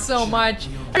thank you so much!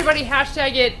 Everybody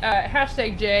hashtag it,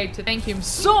 hashtag Jay to thank him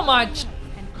so much!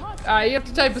 You have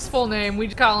to type his full name, we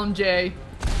just call him Jay.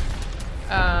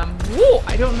 Whoa,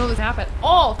 I don't know this app at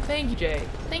all! Thank you, Jay.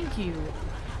 Thank you.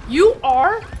 You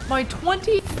are my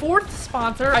 24th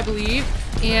sponsor, I believe,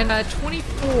 and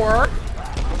 24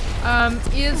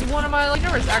 is one of my lucky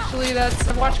numbers. Actually,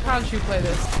 I've watched Kanju play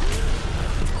this.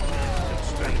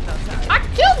 I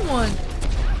killed one!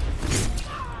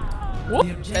 Whoop,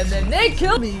 and then they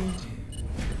killed me.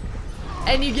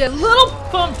 And you get little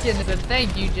pumpkin. So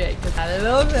thank you, Jay, because I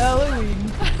love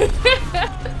Halloween.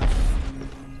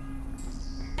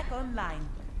 Back online.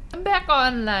 I'm back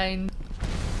online.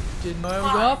 Didn't know I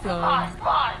was offline.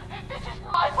 Fine. This is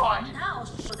my point. Now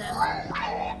show them.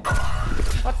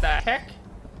 What the heck?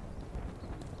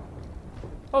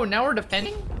 Oh, now we're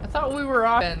defending? I thought we were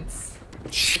offense.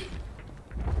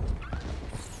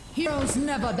 Heroes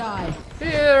never die.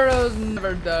 Heroes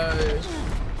never die.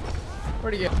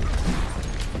 Where'd he go?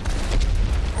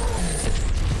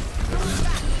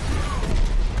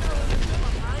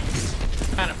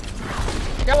 Got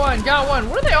him. Got one.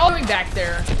 What are they all doing back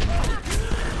there?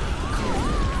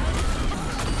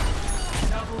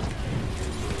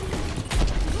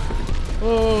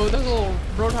 Oh, there's a little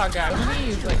Roadhog guy. Wasn't he?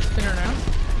 He's like spinning around.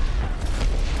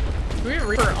 Do we have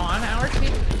Reaper on our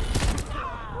team?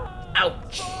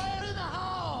 Ouch!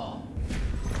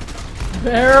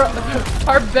 Farah,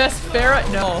 our best Farah?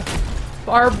 No.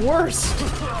 Our worst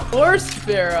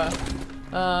Farah.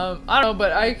 I don't know,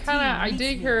 but I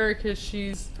dig her because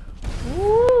she's,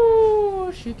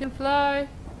 woo, she can fly.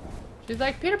 She's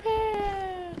like Peter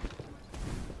Pan.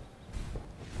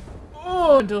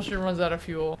 Oh, until she runs out of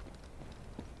fuel.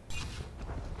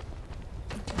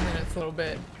 And then it's a little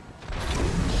bit.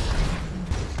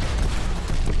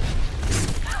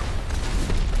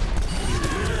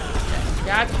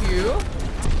 Got you.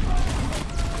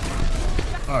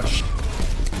 Oh, sh.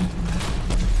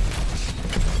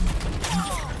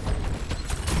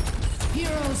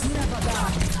 Heroes never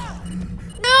die.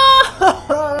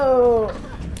 No!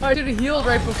 I should have healed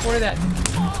right before that.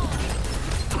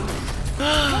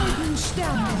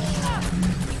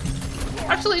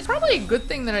 Actually, it's probably a good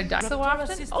thing that I die so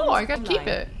often. Oh, I gotta keep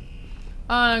it.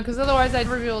 Because otherwise I'd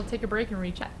never be able to take a break and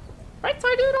rechat. Right, so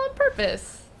I do it on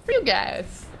purpose. For you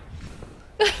guys.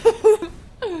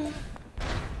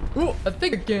 Ooh, I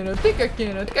think I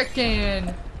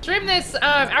can. Stream this,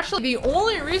 actually the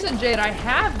only reason, Jade, I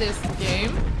have this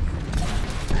game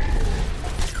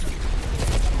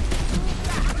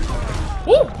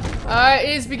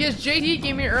is because JD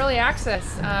gave me early access.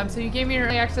 So he gave me an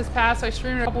early access pass. I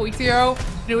streamed it a couple weeks ago,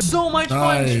 and it was so much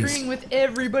fun streaming with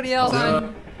everybody else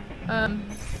on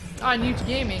YouTube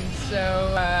Gaming.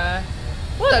 So,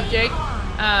 what's up, Jake?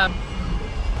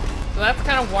 So that's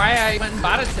kind of why I went and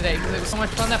bought it today, because it was so much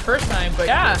fun that first time. But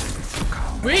yeah,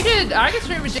 I could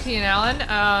stream with JT and Alan.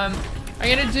 I'm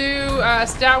gonna do,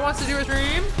 Stat wants to do a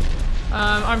stream.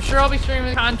 I'm sure I'll be streaming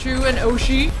with Kanchu and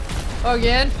Oshi.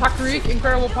 Again, Pakrik,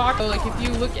 Incredible Paco. Like, if you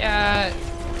look at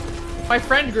my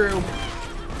friend group,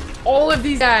 all of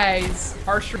these guys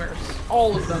are streamers.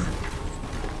 All of them.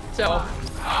 So,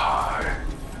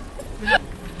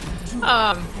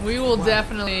 we will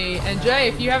definitely, and Jay,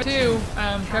 if you have it too,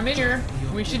 come in here.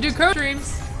 We should do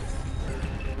co-streams.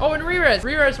 Oh, and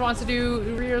Rerez wants to do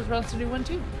one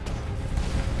too.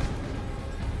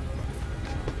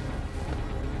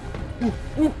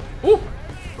 Ooh.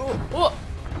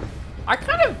 I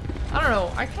don't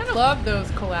know, I kind of love those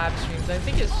collab streams. I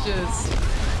think it's just,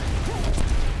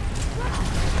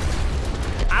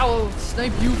 I will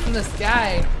snipe you from the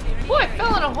sky. Oh, I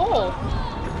fell in a hole.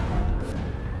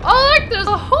 Oh, look, there's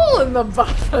a hole in the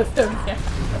bottom of them.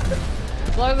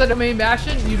 As long as I don't main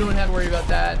bastion, you don't have to worry about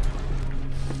that.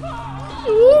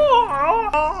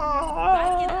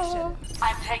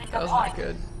 That was not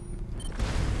good.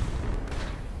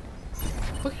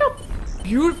 Look how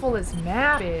beautiful this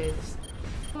map is.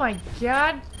 Oh my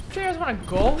god. Do you guys want to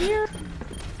go here?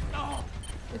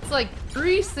 It's like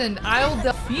Greece and Isle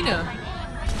Delfina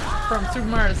from Super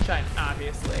Mario Sunshine,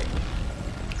 obviously.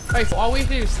 Alright, so all we have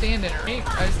to do is stand in it, right?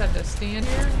 I just have to stand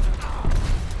here.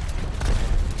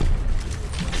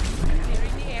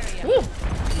 Woo!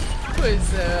 Who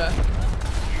is,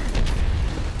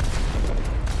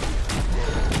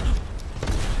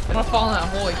 I'm gonna fall in that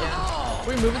hole again. Are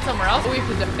we moving somewhere else? We have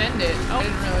to defend it. Oh, I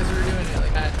didn't realize we were doing it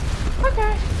like that.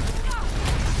 Okay.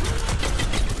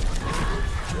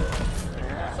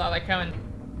 Saw that coming.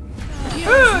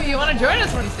 Ooh, you want to join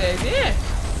us one of these days? Yeah.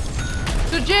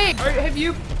 So Jay, have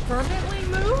you permanently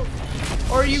moved?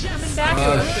 Or are you coming back to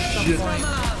us at some point?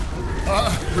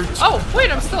 Oh,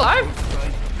 wait, I'm still alive?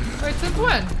 Wait, since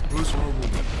when?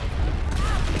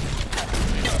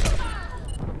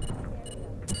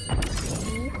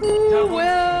 Ooh,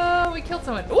 well, we killed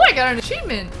someone. Ooh, I got an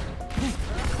achievement!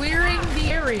 Clearing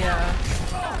the area.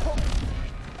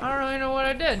 I don't really know what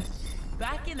I did.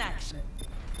 Back in action.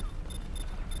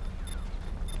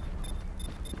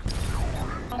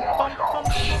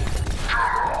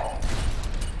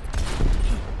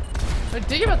 What I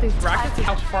dig about these rockets is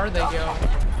how far they go.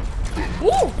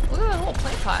 Ooh! Look at that little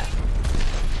plant pot.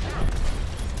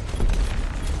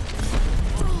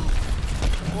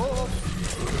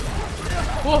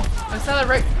 Whoa! I saw that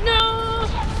right. No!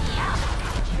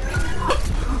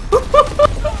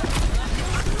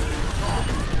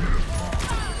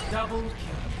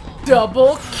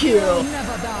 Double kill.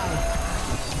 Never die.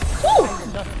 Woo!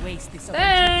 Not waste this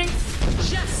Thanks!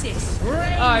 Justice. Oh,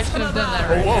 I should have done that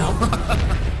right now.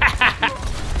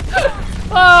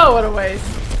 Oh, what a waste.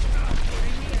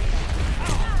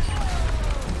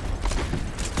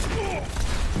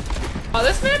 Oh,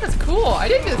 this map is cool. I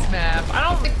dig this map. I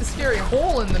don't like the scary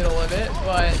hole in the middle of it,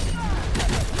 but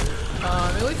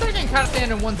at least I can kind of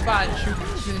stand in one spot and shoot.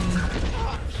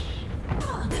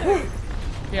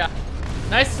 Yeah.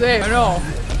 Nice save. I know.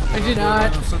 I did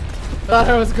not. Thought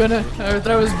I was gonna. I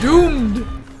thought I was doomed.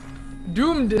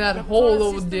 Doomed in that hole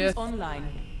over there. Online.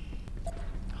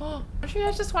 Oh, don't you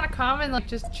guys just want to come and like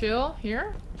just chill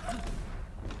here?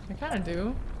 I kind of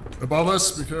do. Above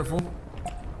us, be careful.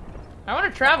 I want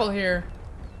to travel here.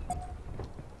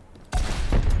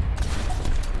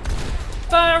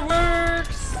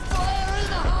 Fireworks!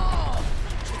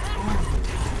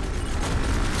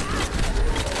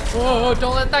 Whoa,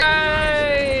 don't let that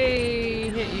guy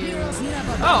hit you.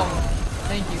 Oh,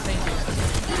 thank you, thank you.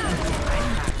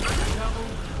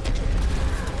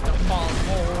 Don't fall in a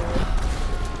hole.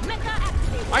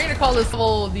 I'm gonna call this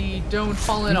level the don't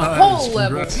fall in a hole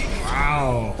level.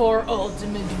 Wow. For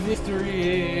ultimate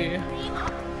victory.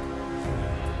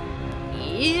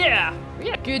 Yeah, we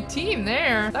got a good team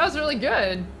there. That was really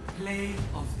good. Play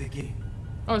of the game.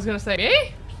 I was gonna say,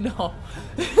 me? No.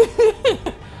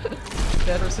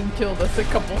 Ederson killed us a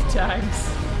couple of times.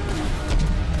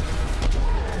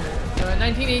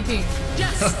 1918.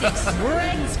 Justice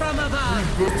reigns from above.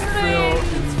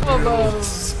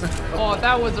 Oh,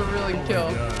 that was a really good kill.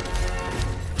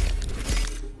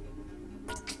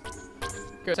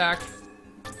 Good attack.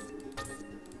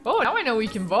 Oh, now I know we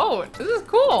can vote. This is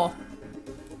cool.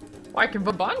 Oh, I can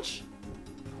vote a bunch?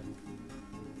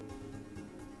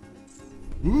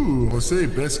 Ooh, Jose,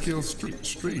 best kill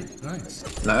streak.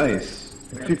 Nice. Nice.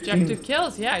 15. Objective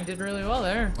kills. Yeah, I did really well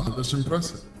there. Wow, that's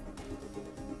impressive.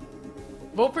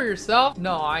 Vote for yourself?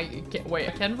 No, I can't. Wait,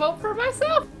 I can vote for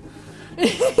myself?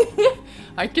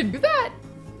 I can do that.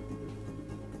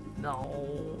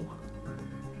 No.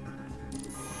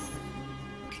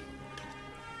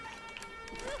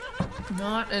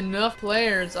 Not enough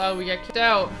players. Oh, we got kicked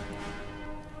out.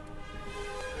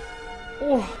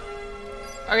 Oh.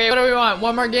 Okay, what do we want?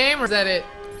 One more game or is that it?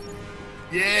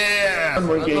 Yeah! One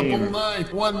more game.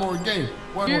 One more game.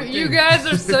 You guys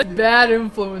are such bad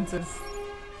influences.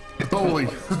 Totally.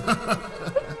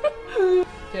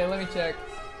 Okay, let me check.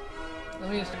 Let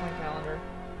me just check my calendar.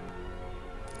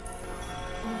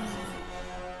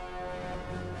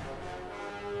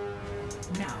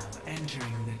 Now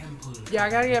entering the temple. Yeah, I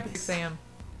gotta get up at 6 a.m.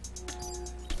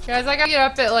 Guys, I gotta get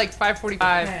up at like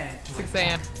 5:45, 6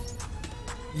 a.m.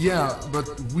 Yeah, but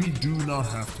we do not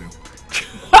have to.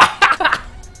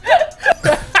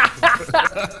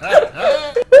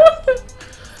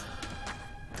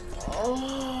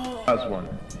 That's one.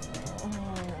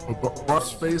 But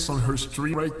Roth's face on her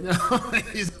stream right now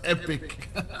is epic.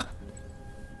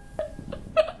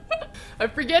 I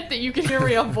forget that you can hear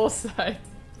me on both sides.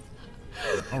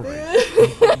 Alright.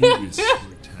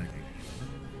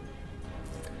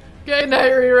 Good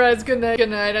night, Rerise. Good night. Good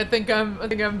night. I think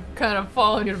I'm kind of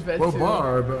falling to bed Well, too.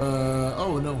 Barb.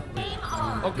 Oh no.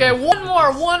 Okay, one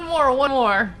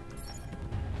more.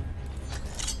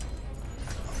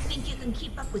 Think you can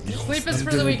keep up with me? Sleep is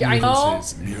for the week. I know.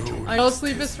 I know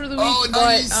sleep is for the week, Oh,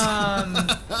 nice.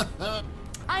 but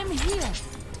I'm here.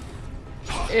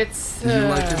 it's. Did you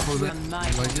like it for that? You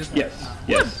like it? Yes. I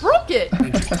Yes. broke it.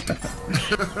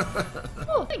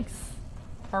 Oh, thanks.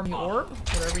 Army orb,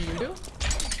 whatever you do.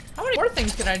 How many more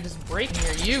things can I just break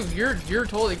in here? You're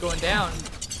totally going down.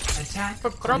 Attack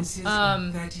But, commences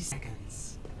in 30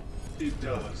 seconds. It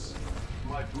does.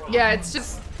 My brother Yeah, it's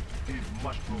just is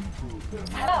much improved.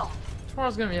 Hello.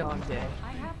 tomorrow's gonna be a long day.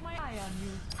 I have my eye on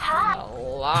you. Hi. A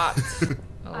lot.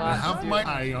 A I lot. have my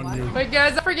eye on you. Wait,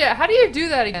 guys, I forget. How do you do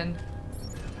that again?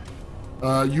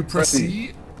 You press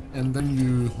C, and then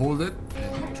you hold it,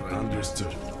 and you try.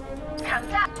 Understood.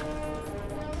 Contact.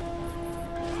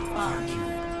 5,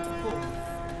 4,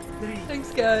 3,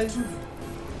 Thanks, guys.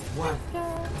 1.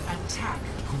 Attack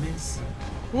commencing.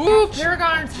 Ooh,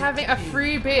 Paragon's having a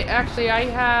free bait. Actually, I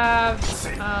have.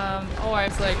 Oh, I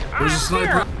was like. Where's the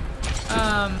sniper?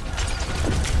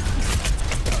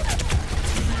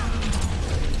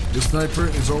 The sniper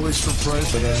is always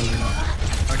surprised that I'm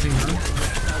attacking her.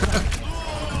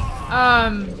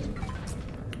 I'm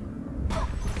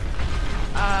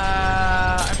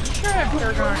pretty sure I have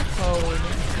Paragon code.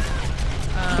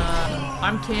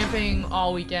 I'm camping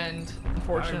all weekend,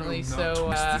 unfortunately, so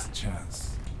Miss this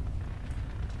chance.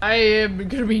 I am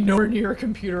gonna be nowhere near a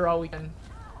computer all weekend.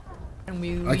 And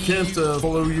we leave I can't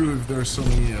follow you if there's so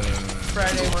many.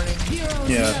 Friday morning.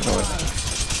 Yeah, totally.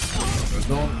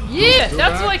 Don't Yeah, do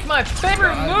that's that. like my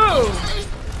favorite move.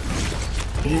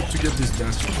 I need to get this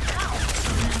bastard.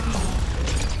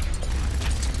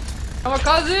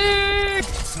 Kamikaze!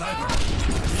 Sniper.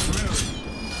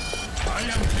 I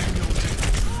am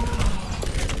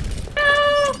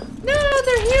No,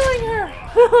 they're healing her.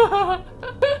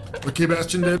 Okay,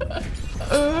 Bastion dead.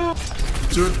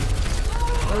 Do it.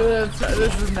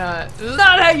 This is not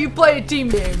how you play a team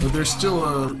game. But there's still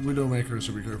a Widowmaker,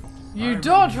 so be careful. You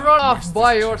don't run off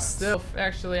by yourself.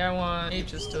 Actually, I want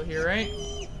H is still here, right?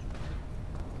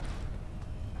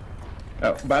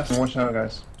 Bastion, watch out,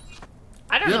 guys.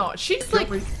 I don't Yep. know. She's Help like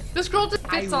me. this girl just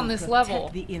I fits will on this protect level.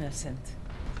 the innocent.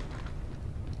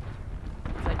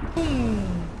 Like,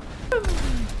 boom.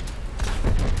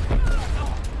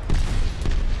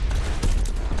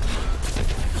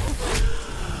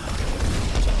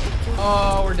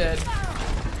 Oh, we're dead.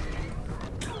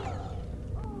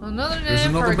 Another There's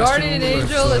name for another a guardian Bastion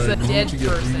angel is a we need dead to get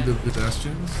rid person. of the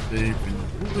Bastions. They've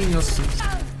been ruling us since.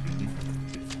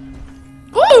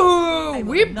 Ooh,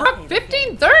 we broke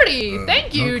 1530.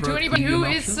 Thank you not to correct, anybody could be who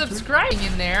an is option, too? subscribing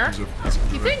in there.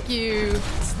 Thank you.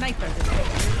 Sniper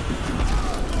detected.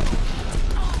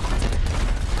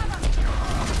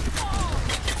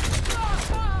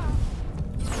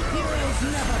 Heroes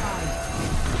never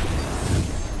die.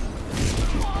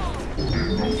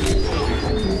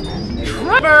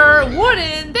 Trevor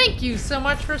Wooden, thank you so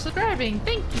much for subscribing.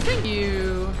 Thank you, thank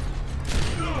you.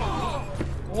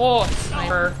 Whoa,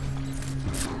 sniper.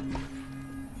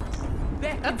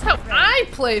 That's how I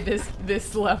play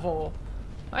this level.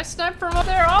 I snipe from up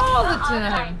there all the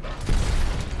time.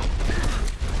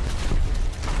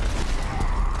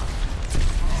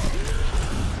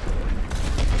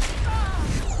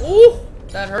 Ooh,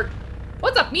 that hurt.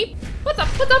 What's up, Meep? What's up?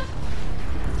 What's up?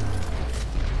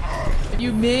 If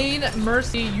you main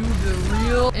Mercy, you the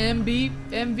real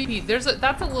MVP.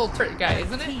 That's a little trick guy,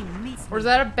 isn't it? Or is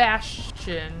that a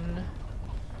Bastion?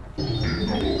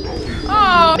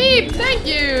 Oh, Meep, thank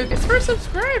you! Thanks for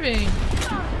subscribing.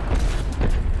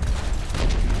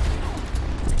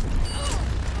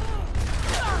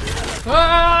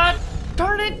 Ah,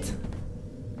 darn it!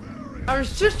 I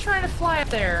was just trying to fly up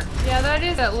there. Yeah, that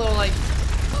is that little, like...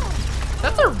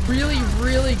 That's a really,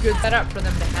 really good setup for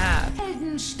them to have.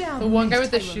 The one guy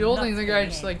with the shield and the guy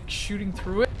just like shooting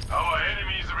through it. Our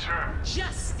enemies return.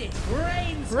 Justice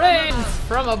reigns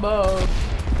From above.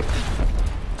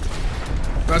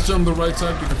 That's on the right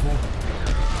side, be careful.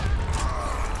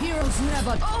 Heroes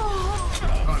never.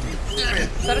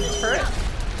 Is that a turret?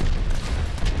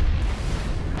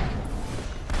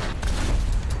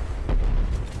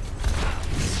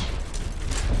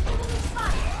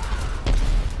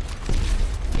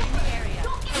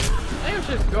 I think we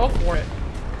should go for it.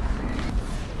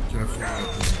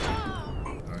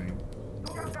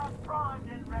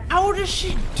 How does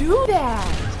she do that?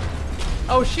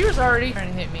 Oh, she was already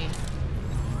trying to hit me.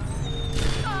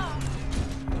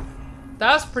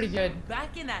 That was pretty good.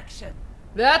 back in action.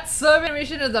 That sub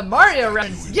animation is a Mario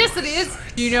reference. Yes, it is.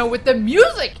 You know what the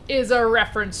music is a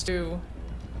reference to.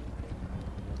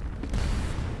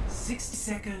 60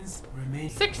 seconds remain.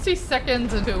 60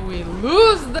 seconds until we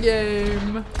lose the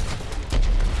game.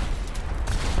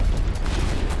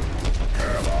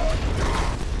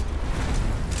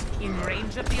 In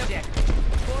range of the objective.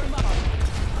 Form up.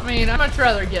 I mean, I'd much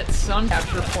rather get some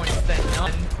capture points than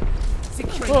none.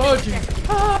 Securing Oh, the geez. objective.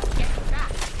 Ah.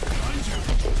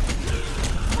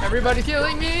 Everybody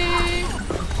killing me!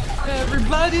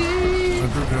 Everybody!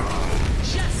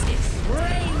 Justice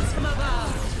reigns from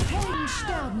above.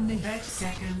 30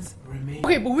 seconds remain.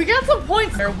 Okay, but we got some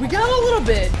points there. We got a little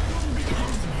bit.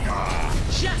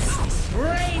 Justice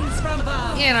reigns from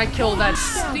above. And I killed that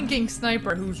stinking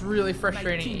sniper who's really My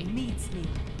frustrating team me. needs me.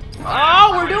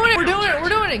 Oh, we're doing it! We're doing it! We're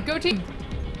doing it! Go team!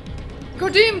 Go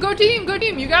team! Go team! Go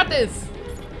team! You got this!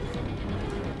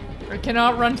 I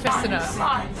cannot run fast enough.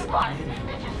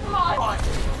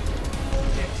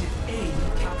 Objective A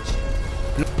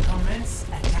captured. Commence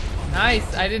attack.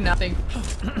 Nice. I did not think.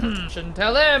 Shouldn't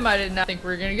tell them. I did not think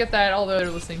we were gonna get that. Although they're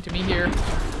listening to me here.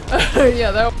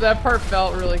 Yeah, that part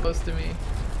felt really close to me.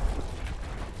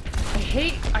 I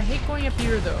hate going up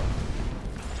here though.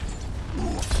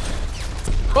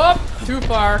 Oh, too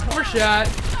far. Overshot.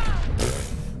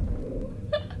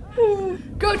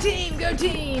 Go team! Go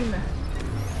team!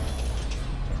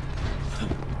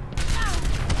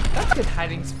 That's a good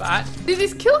hiding spot. See,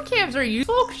 these kill cams are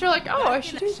useful because you're like, oh, I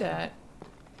should do that.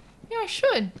 Yeah, I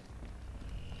should.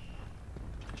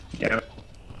 Yeah.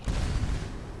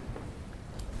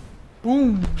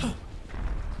 Boom.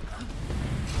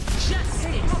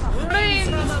 Justice reigns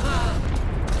from above.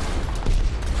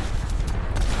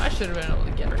 I should have been able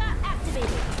to get her. Activated.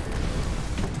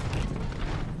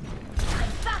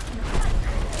 I'm back in the fight.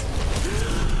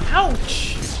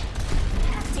 Ouch!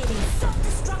 Activating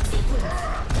self-destruct sequence.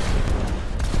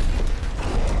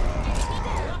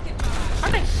 How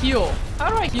do I heal? How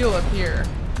do I heal up here?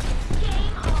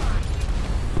 Game on.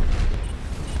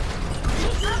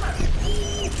 Take cover.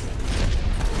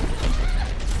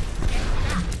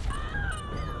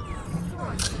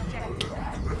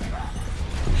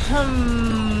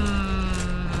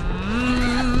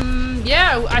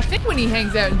 Yeah, I think when he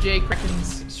hangs out in Jay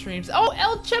Kraken's streams. Oh,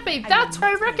 El Chepe, that's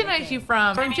where I recognize you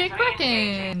from Jay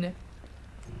Kraken.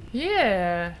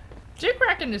 Yeah, Jay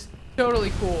Kraken is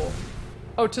totally cool.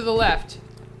 Oh, to the left.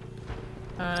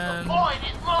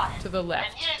 To the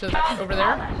left. Over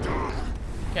there.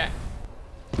 Okay.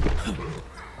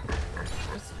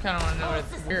 Just kind of want to know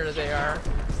where they are.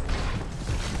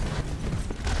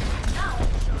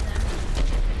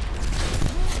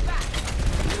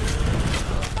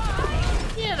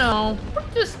 You know,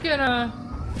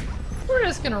 we're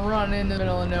just gonna run in the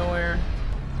middle of nowhere.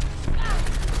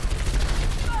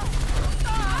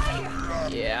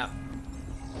 Yeah.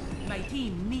 My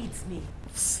team needs me.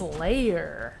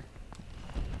 Slayer.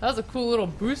 That was a cool little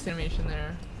boost animation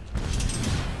there.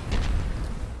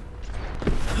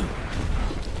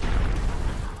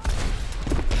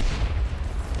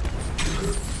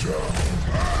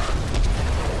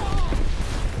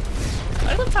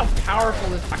 I love how powerful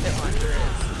this rocket launcher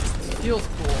is. It feels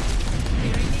cool.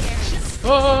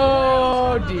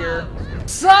 Oh dear.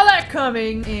 Saw that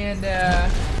coming and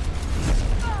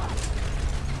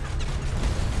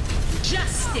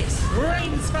Justice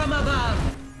reigns from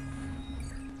above.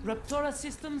 Raptora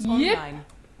systems online.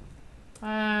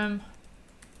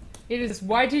 It is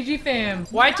YTG fam.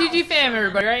 YTG fam,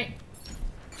 everybody, right?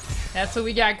 That's what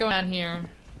we got going on here.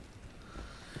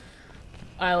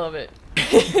 I love it.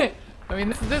 I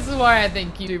mean, this is why I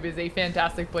think YouTube is a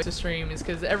fantastic place to stream, is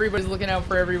because everybody's looking out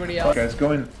for everybody else. Guys,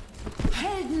 go in.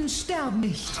 Helden sterben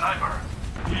nicht. Sniper,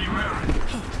 be wary.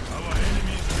 Our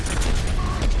enemies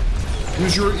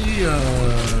Use your E,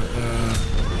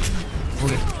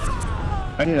 okay.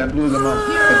 I need that blue them up. I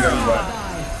got you back.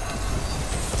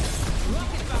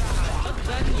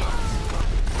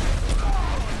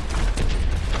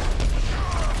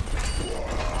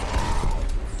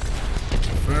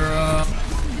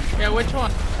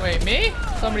 Wait, me?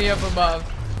 Somebody up above.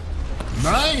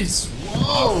 Nice!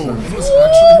 Whoa! It was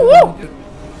actually really good.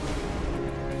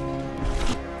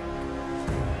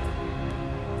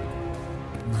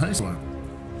 Nice one.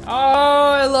 Oh,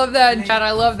 I love that, chat.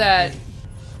 I love that.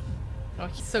 Oh,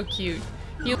 he's so cute.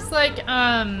 He looks like,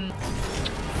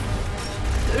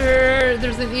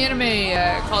 there's an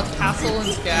anime called Castle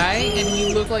in Sky, and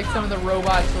he looked like some of the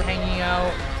robots were hanging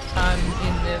out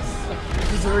in this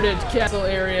deserted castle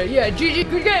area. Yeah, GG,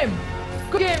 good game!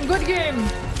 Good game, good game!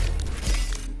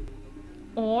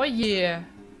 Oh yeah.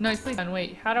 Nicely done.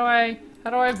 Wait, how do I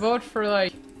vote for,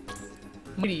 like,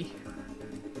 Mighty?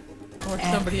 Or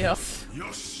somebody else?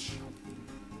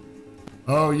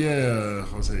 Oh yeah,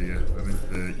 Jose, yeah. I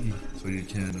meant E, so you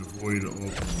can avoid all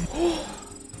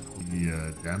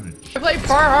the damage. I played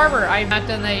Far Harbor. I have not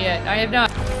done that yet. I have not.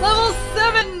 Level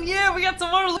 7! Yeah, we got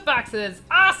some more loot boxes.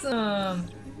 Awesome!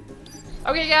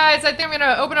 Okay, guys, I think I'm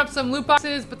gonna open up some loot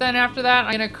boxes, but then after that,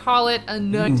 I'm gonna call it a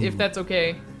night, if that's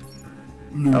okay.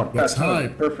 Loot box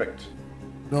hype. Perfect.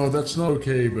 No, that's not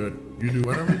okay, but you do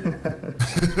whatever.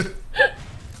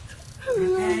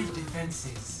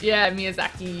 Defenses. Yeah,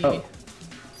 Miyazaki.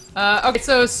 Okay,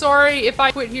 so sorry if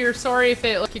I quit here. Sorry if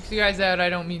it kicks you guys out. I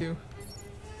don't mean to.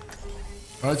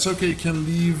 It's okay, you can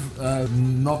leave,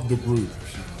 not the group.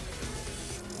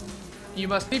 You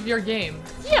must leave your game.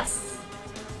 Yes!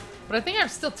 But I think I'm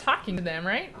still talking to them,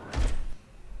 right?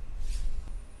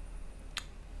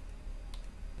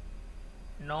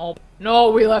 Nope.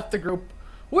 No, we left the group.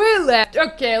 We left!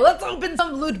 Okay, let's open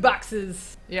some loot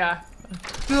boxes. Yeah.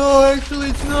 No,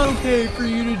 actually, it's not okay for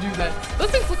you to do that.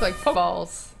 Those things look like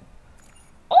Pokeballs.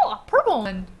 Oh, a purple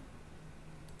one.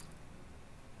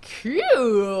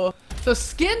 Cool. So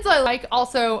skins I like.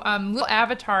 Also, little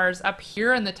avatars up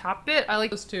here in the top bit. I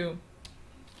like those too.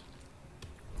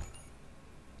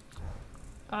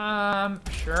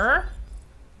 Sure.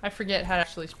 I forget how to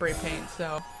actually spray paint,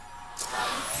 so.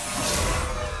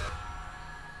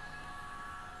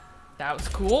 That was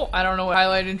cool. I don't know what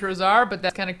highlight intros are, but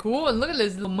that's kind of cool. And look at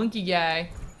this little monkey guy.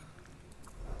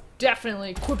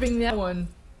 Definitely equipping that one.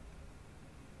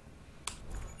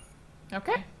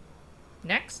 Okay.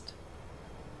 Next.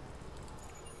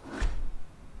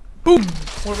 Boom!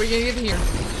 What are we gonna get here?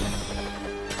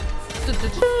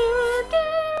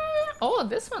 Oh,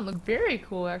 this one looked very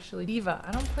cool, actually. Diva.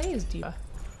 I don't play as Diva.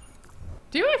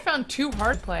 Diva I found too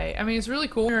hard to play. I mean, it's really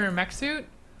cool when you're in a mech suit.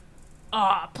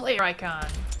 Ah, player icon.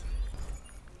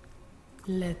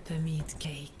 Let them eat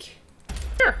cake.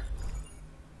 Sure.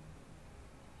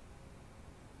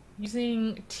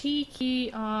 Using T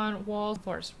key on walls and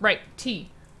floors. Right,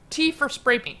 T. T for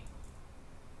spray paint.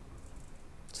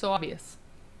 So obvious.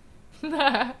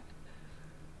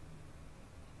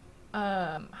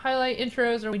 Highlight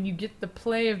intros are when you get the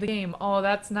play of the game. Oh,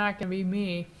 that's not gonna be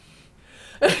me.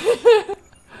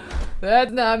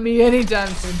 That's not me anytime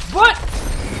soon. But,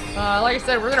 like I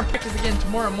said, we're gonna practice again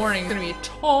tomorrow morning. It's gonna be a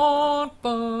ton of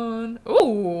fun.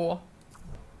 Ooh.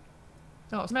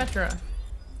 Oh, Symmetra.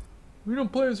 We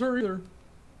don't play as her either.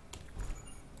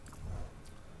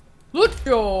 Let's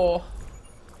go.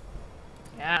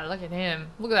 Yeah, look at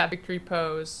him. Look at that victory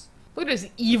pose. Look at his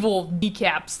evil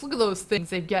kneecaps. Look at those things.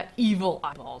 They've got evil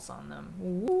eyeballs on them.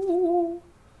 Ooh.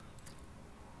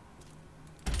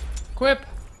 Equip.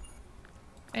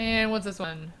 And what's this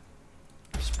one?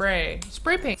 Spray.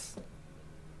 Spray paints.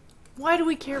 Why do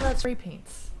we care about spray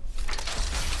paints?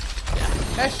 Yeah.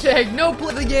 Hashtag no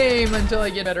play the game until I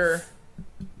get better.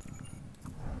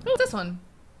 Oh, this one.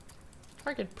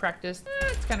 Target practice.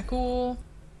 It's kind of cool.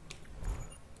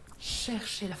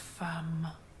 Cherchez la femme.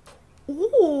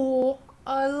 Ooh,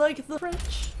 I like the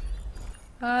French.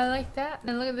 I like that.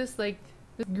 And look at this, like,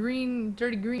 this green,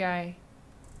 dirty green guy.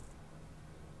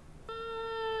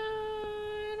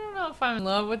 I don't know if I'm in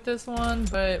love with this one,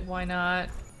 but why not?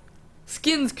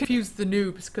 Skins confuse the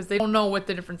noobs because they don't know what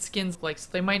the different skins look like, so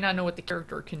they might not know what the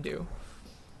character can do.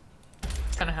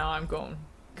 That's kind of how I'm going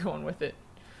with it.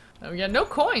 We got no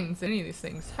coins in any of these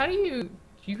things. How do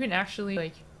you can actually,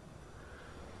 like,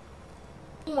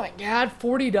 oh my god,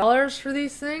 $40 for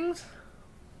these things?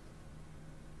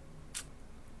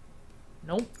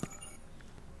 Nope.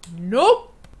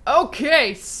 Nope!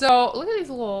 Okay, so look at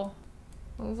these little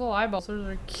eyeballs. Those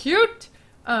are cute.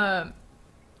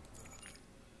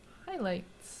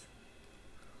 Highlights.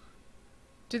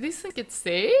 Do these things get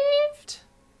saved?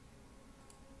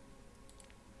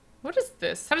 What is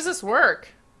this? How does this work?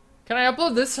 Can I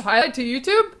upload this highlight to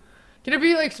YouTube? Can it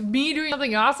be like me doing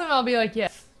something awesome? I'll be like,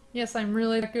 yes. Yes, I'm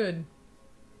really that good.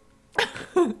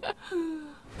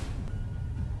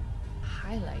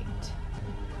 Highlight.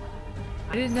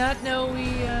 I did not know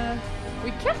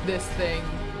we kept this thing.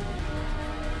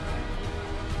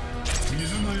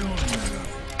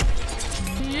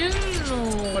 You know,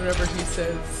 whatever he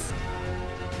says.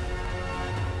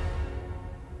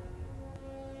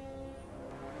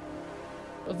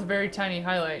 That's a very tiny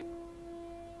highlight.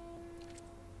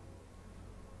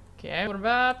 Okay, what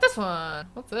about this one?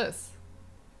 What's this?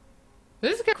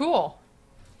 This is kind of cool.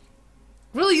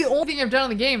 Really, the only thing I've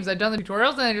done in the game is I've done the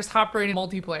tutorials and I just hop right in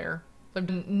multiplayer. I've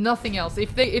done nothing else.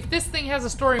 If this thing has a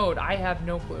story mode, I have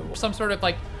no clue. Some sort of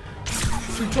like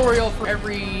tutorial for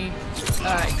every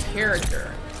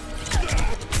character.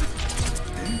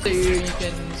 So you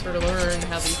can sort of learn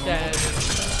how these dead.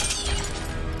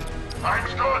 I'm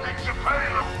starting to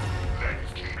fail.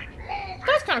 Let's keep it moving.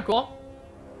 That's kind of cool.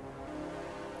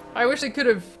 I wish they could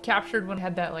have captured when I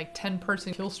had that like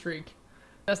 10-person kill streak.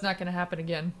 That's not gonna happen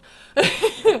again.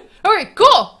 Okay,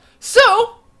 cool.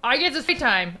 So I get to say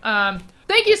time.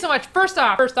 Thank you so much. First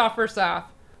off.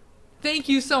 Thank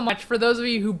you so much for those of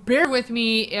you who bear with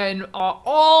me in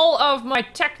all of my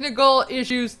technical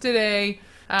issues today.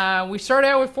 We started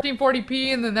out with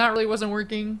 1440p and then that really wasn't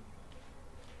working.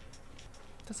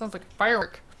 That sounds like a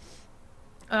firework.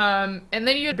 And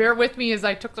then you had to bear with me as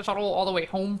I took the shuttle all the way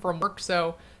home from work,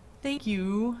 so thank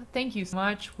you so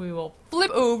much. We will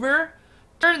flip over,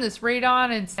 turn this raid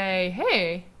on and say,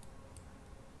 hey,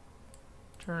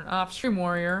 turn off Stream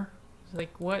Warrior. It's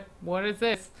like, what is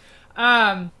this?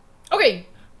 Okay,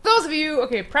 those of you,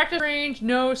 okay, practice range,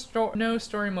 no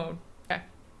story mode. Okay,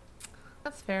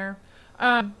 that's fair.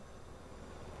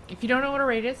 If you don't know what a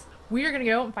raid is, we are gonna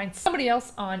go and find somebody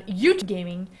else on YouTube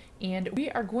Gaming, and we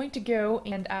are going to go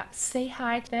and say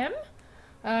hi to them.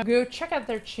 Go check out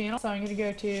their channel. So I'm gonna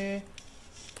go to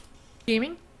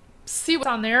Gaming, see what's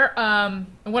on there. And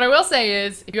what I will say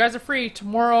is, if you guys are free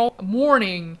tomorrow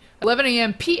morning, 11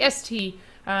 a.m. PST,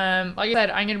 like I said,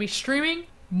 I'm gonna be streaming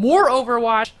more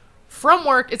Overwatch from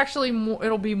work. It's actually more,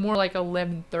 it'll be more like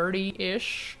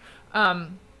 11:30-ish. I'll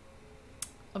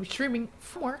be streaming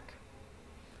from work.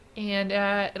 And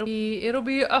it'll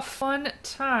be a fun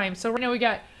time. So right now we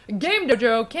got Game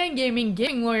Dojo, Ken Gaming,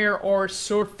 Gaming Lawyer, or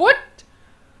Swordfoot.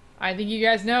 I think you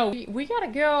guys know we gotta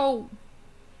go.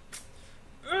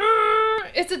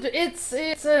 It's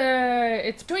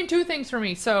between two things for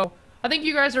me. So I think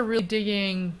you guys are really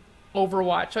digging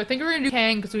Overwatch. So I think we're gonna do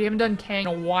Kang because we haven't done Kang in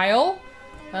a while.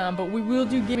 But we will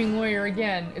do Gaming Lawyer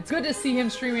again. It's good to see him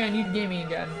streaming on YouTube Gaming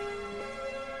again.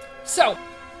 So.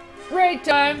 Raid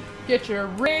time! Get your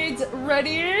raids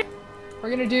ready! We're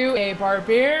gonna do a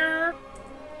barbarian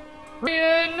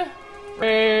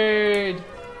raid!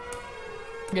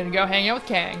 I'm gonna go hang out with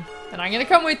Kang. And I'm gonna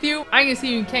come with you. I'm gonna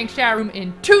see you in Kang's chat room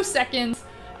in 2 seconds.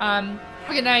 Have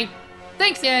a good night.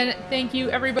 Thanks again. Thank you,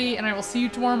 everybody. And I will see you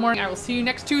tomorrow morning. I will see you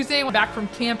next Tuesday when I'm back from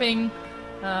camping.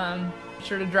 Be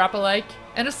sure to drop a like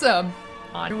and a sub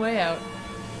on your way out.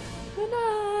 Good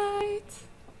night!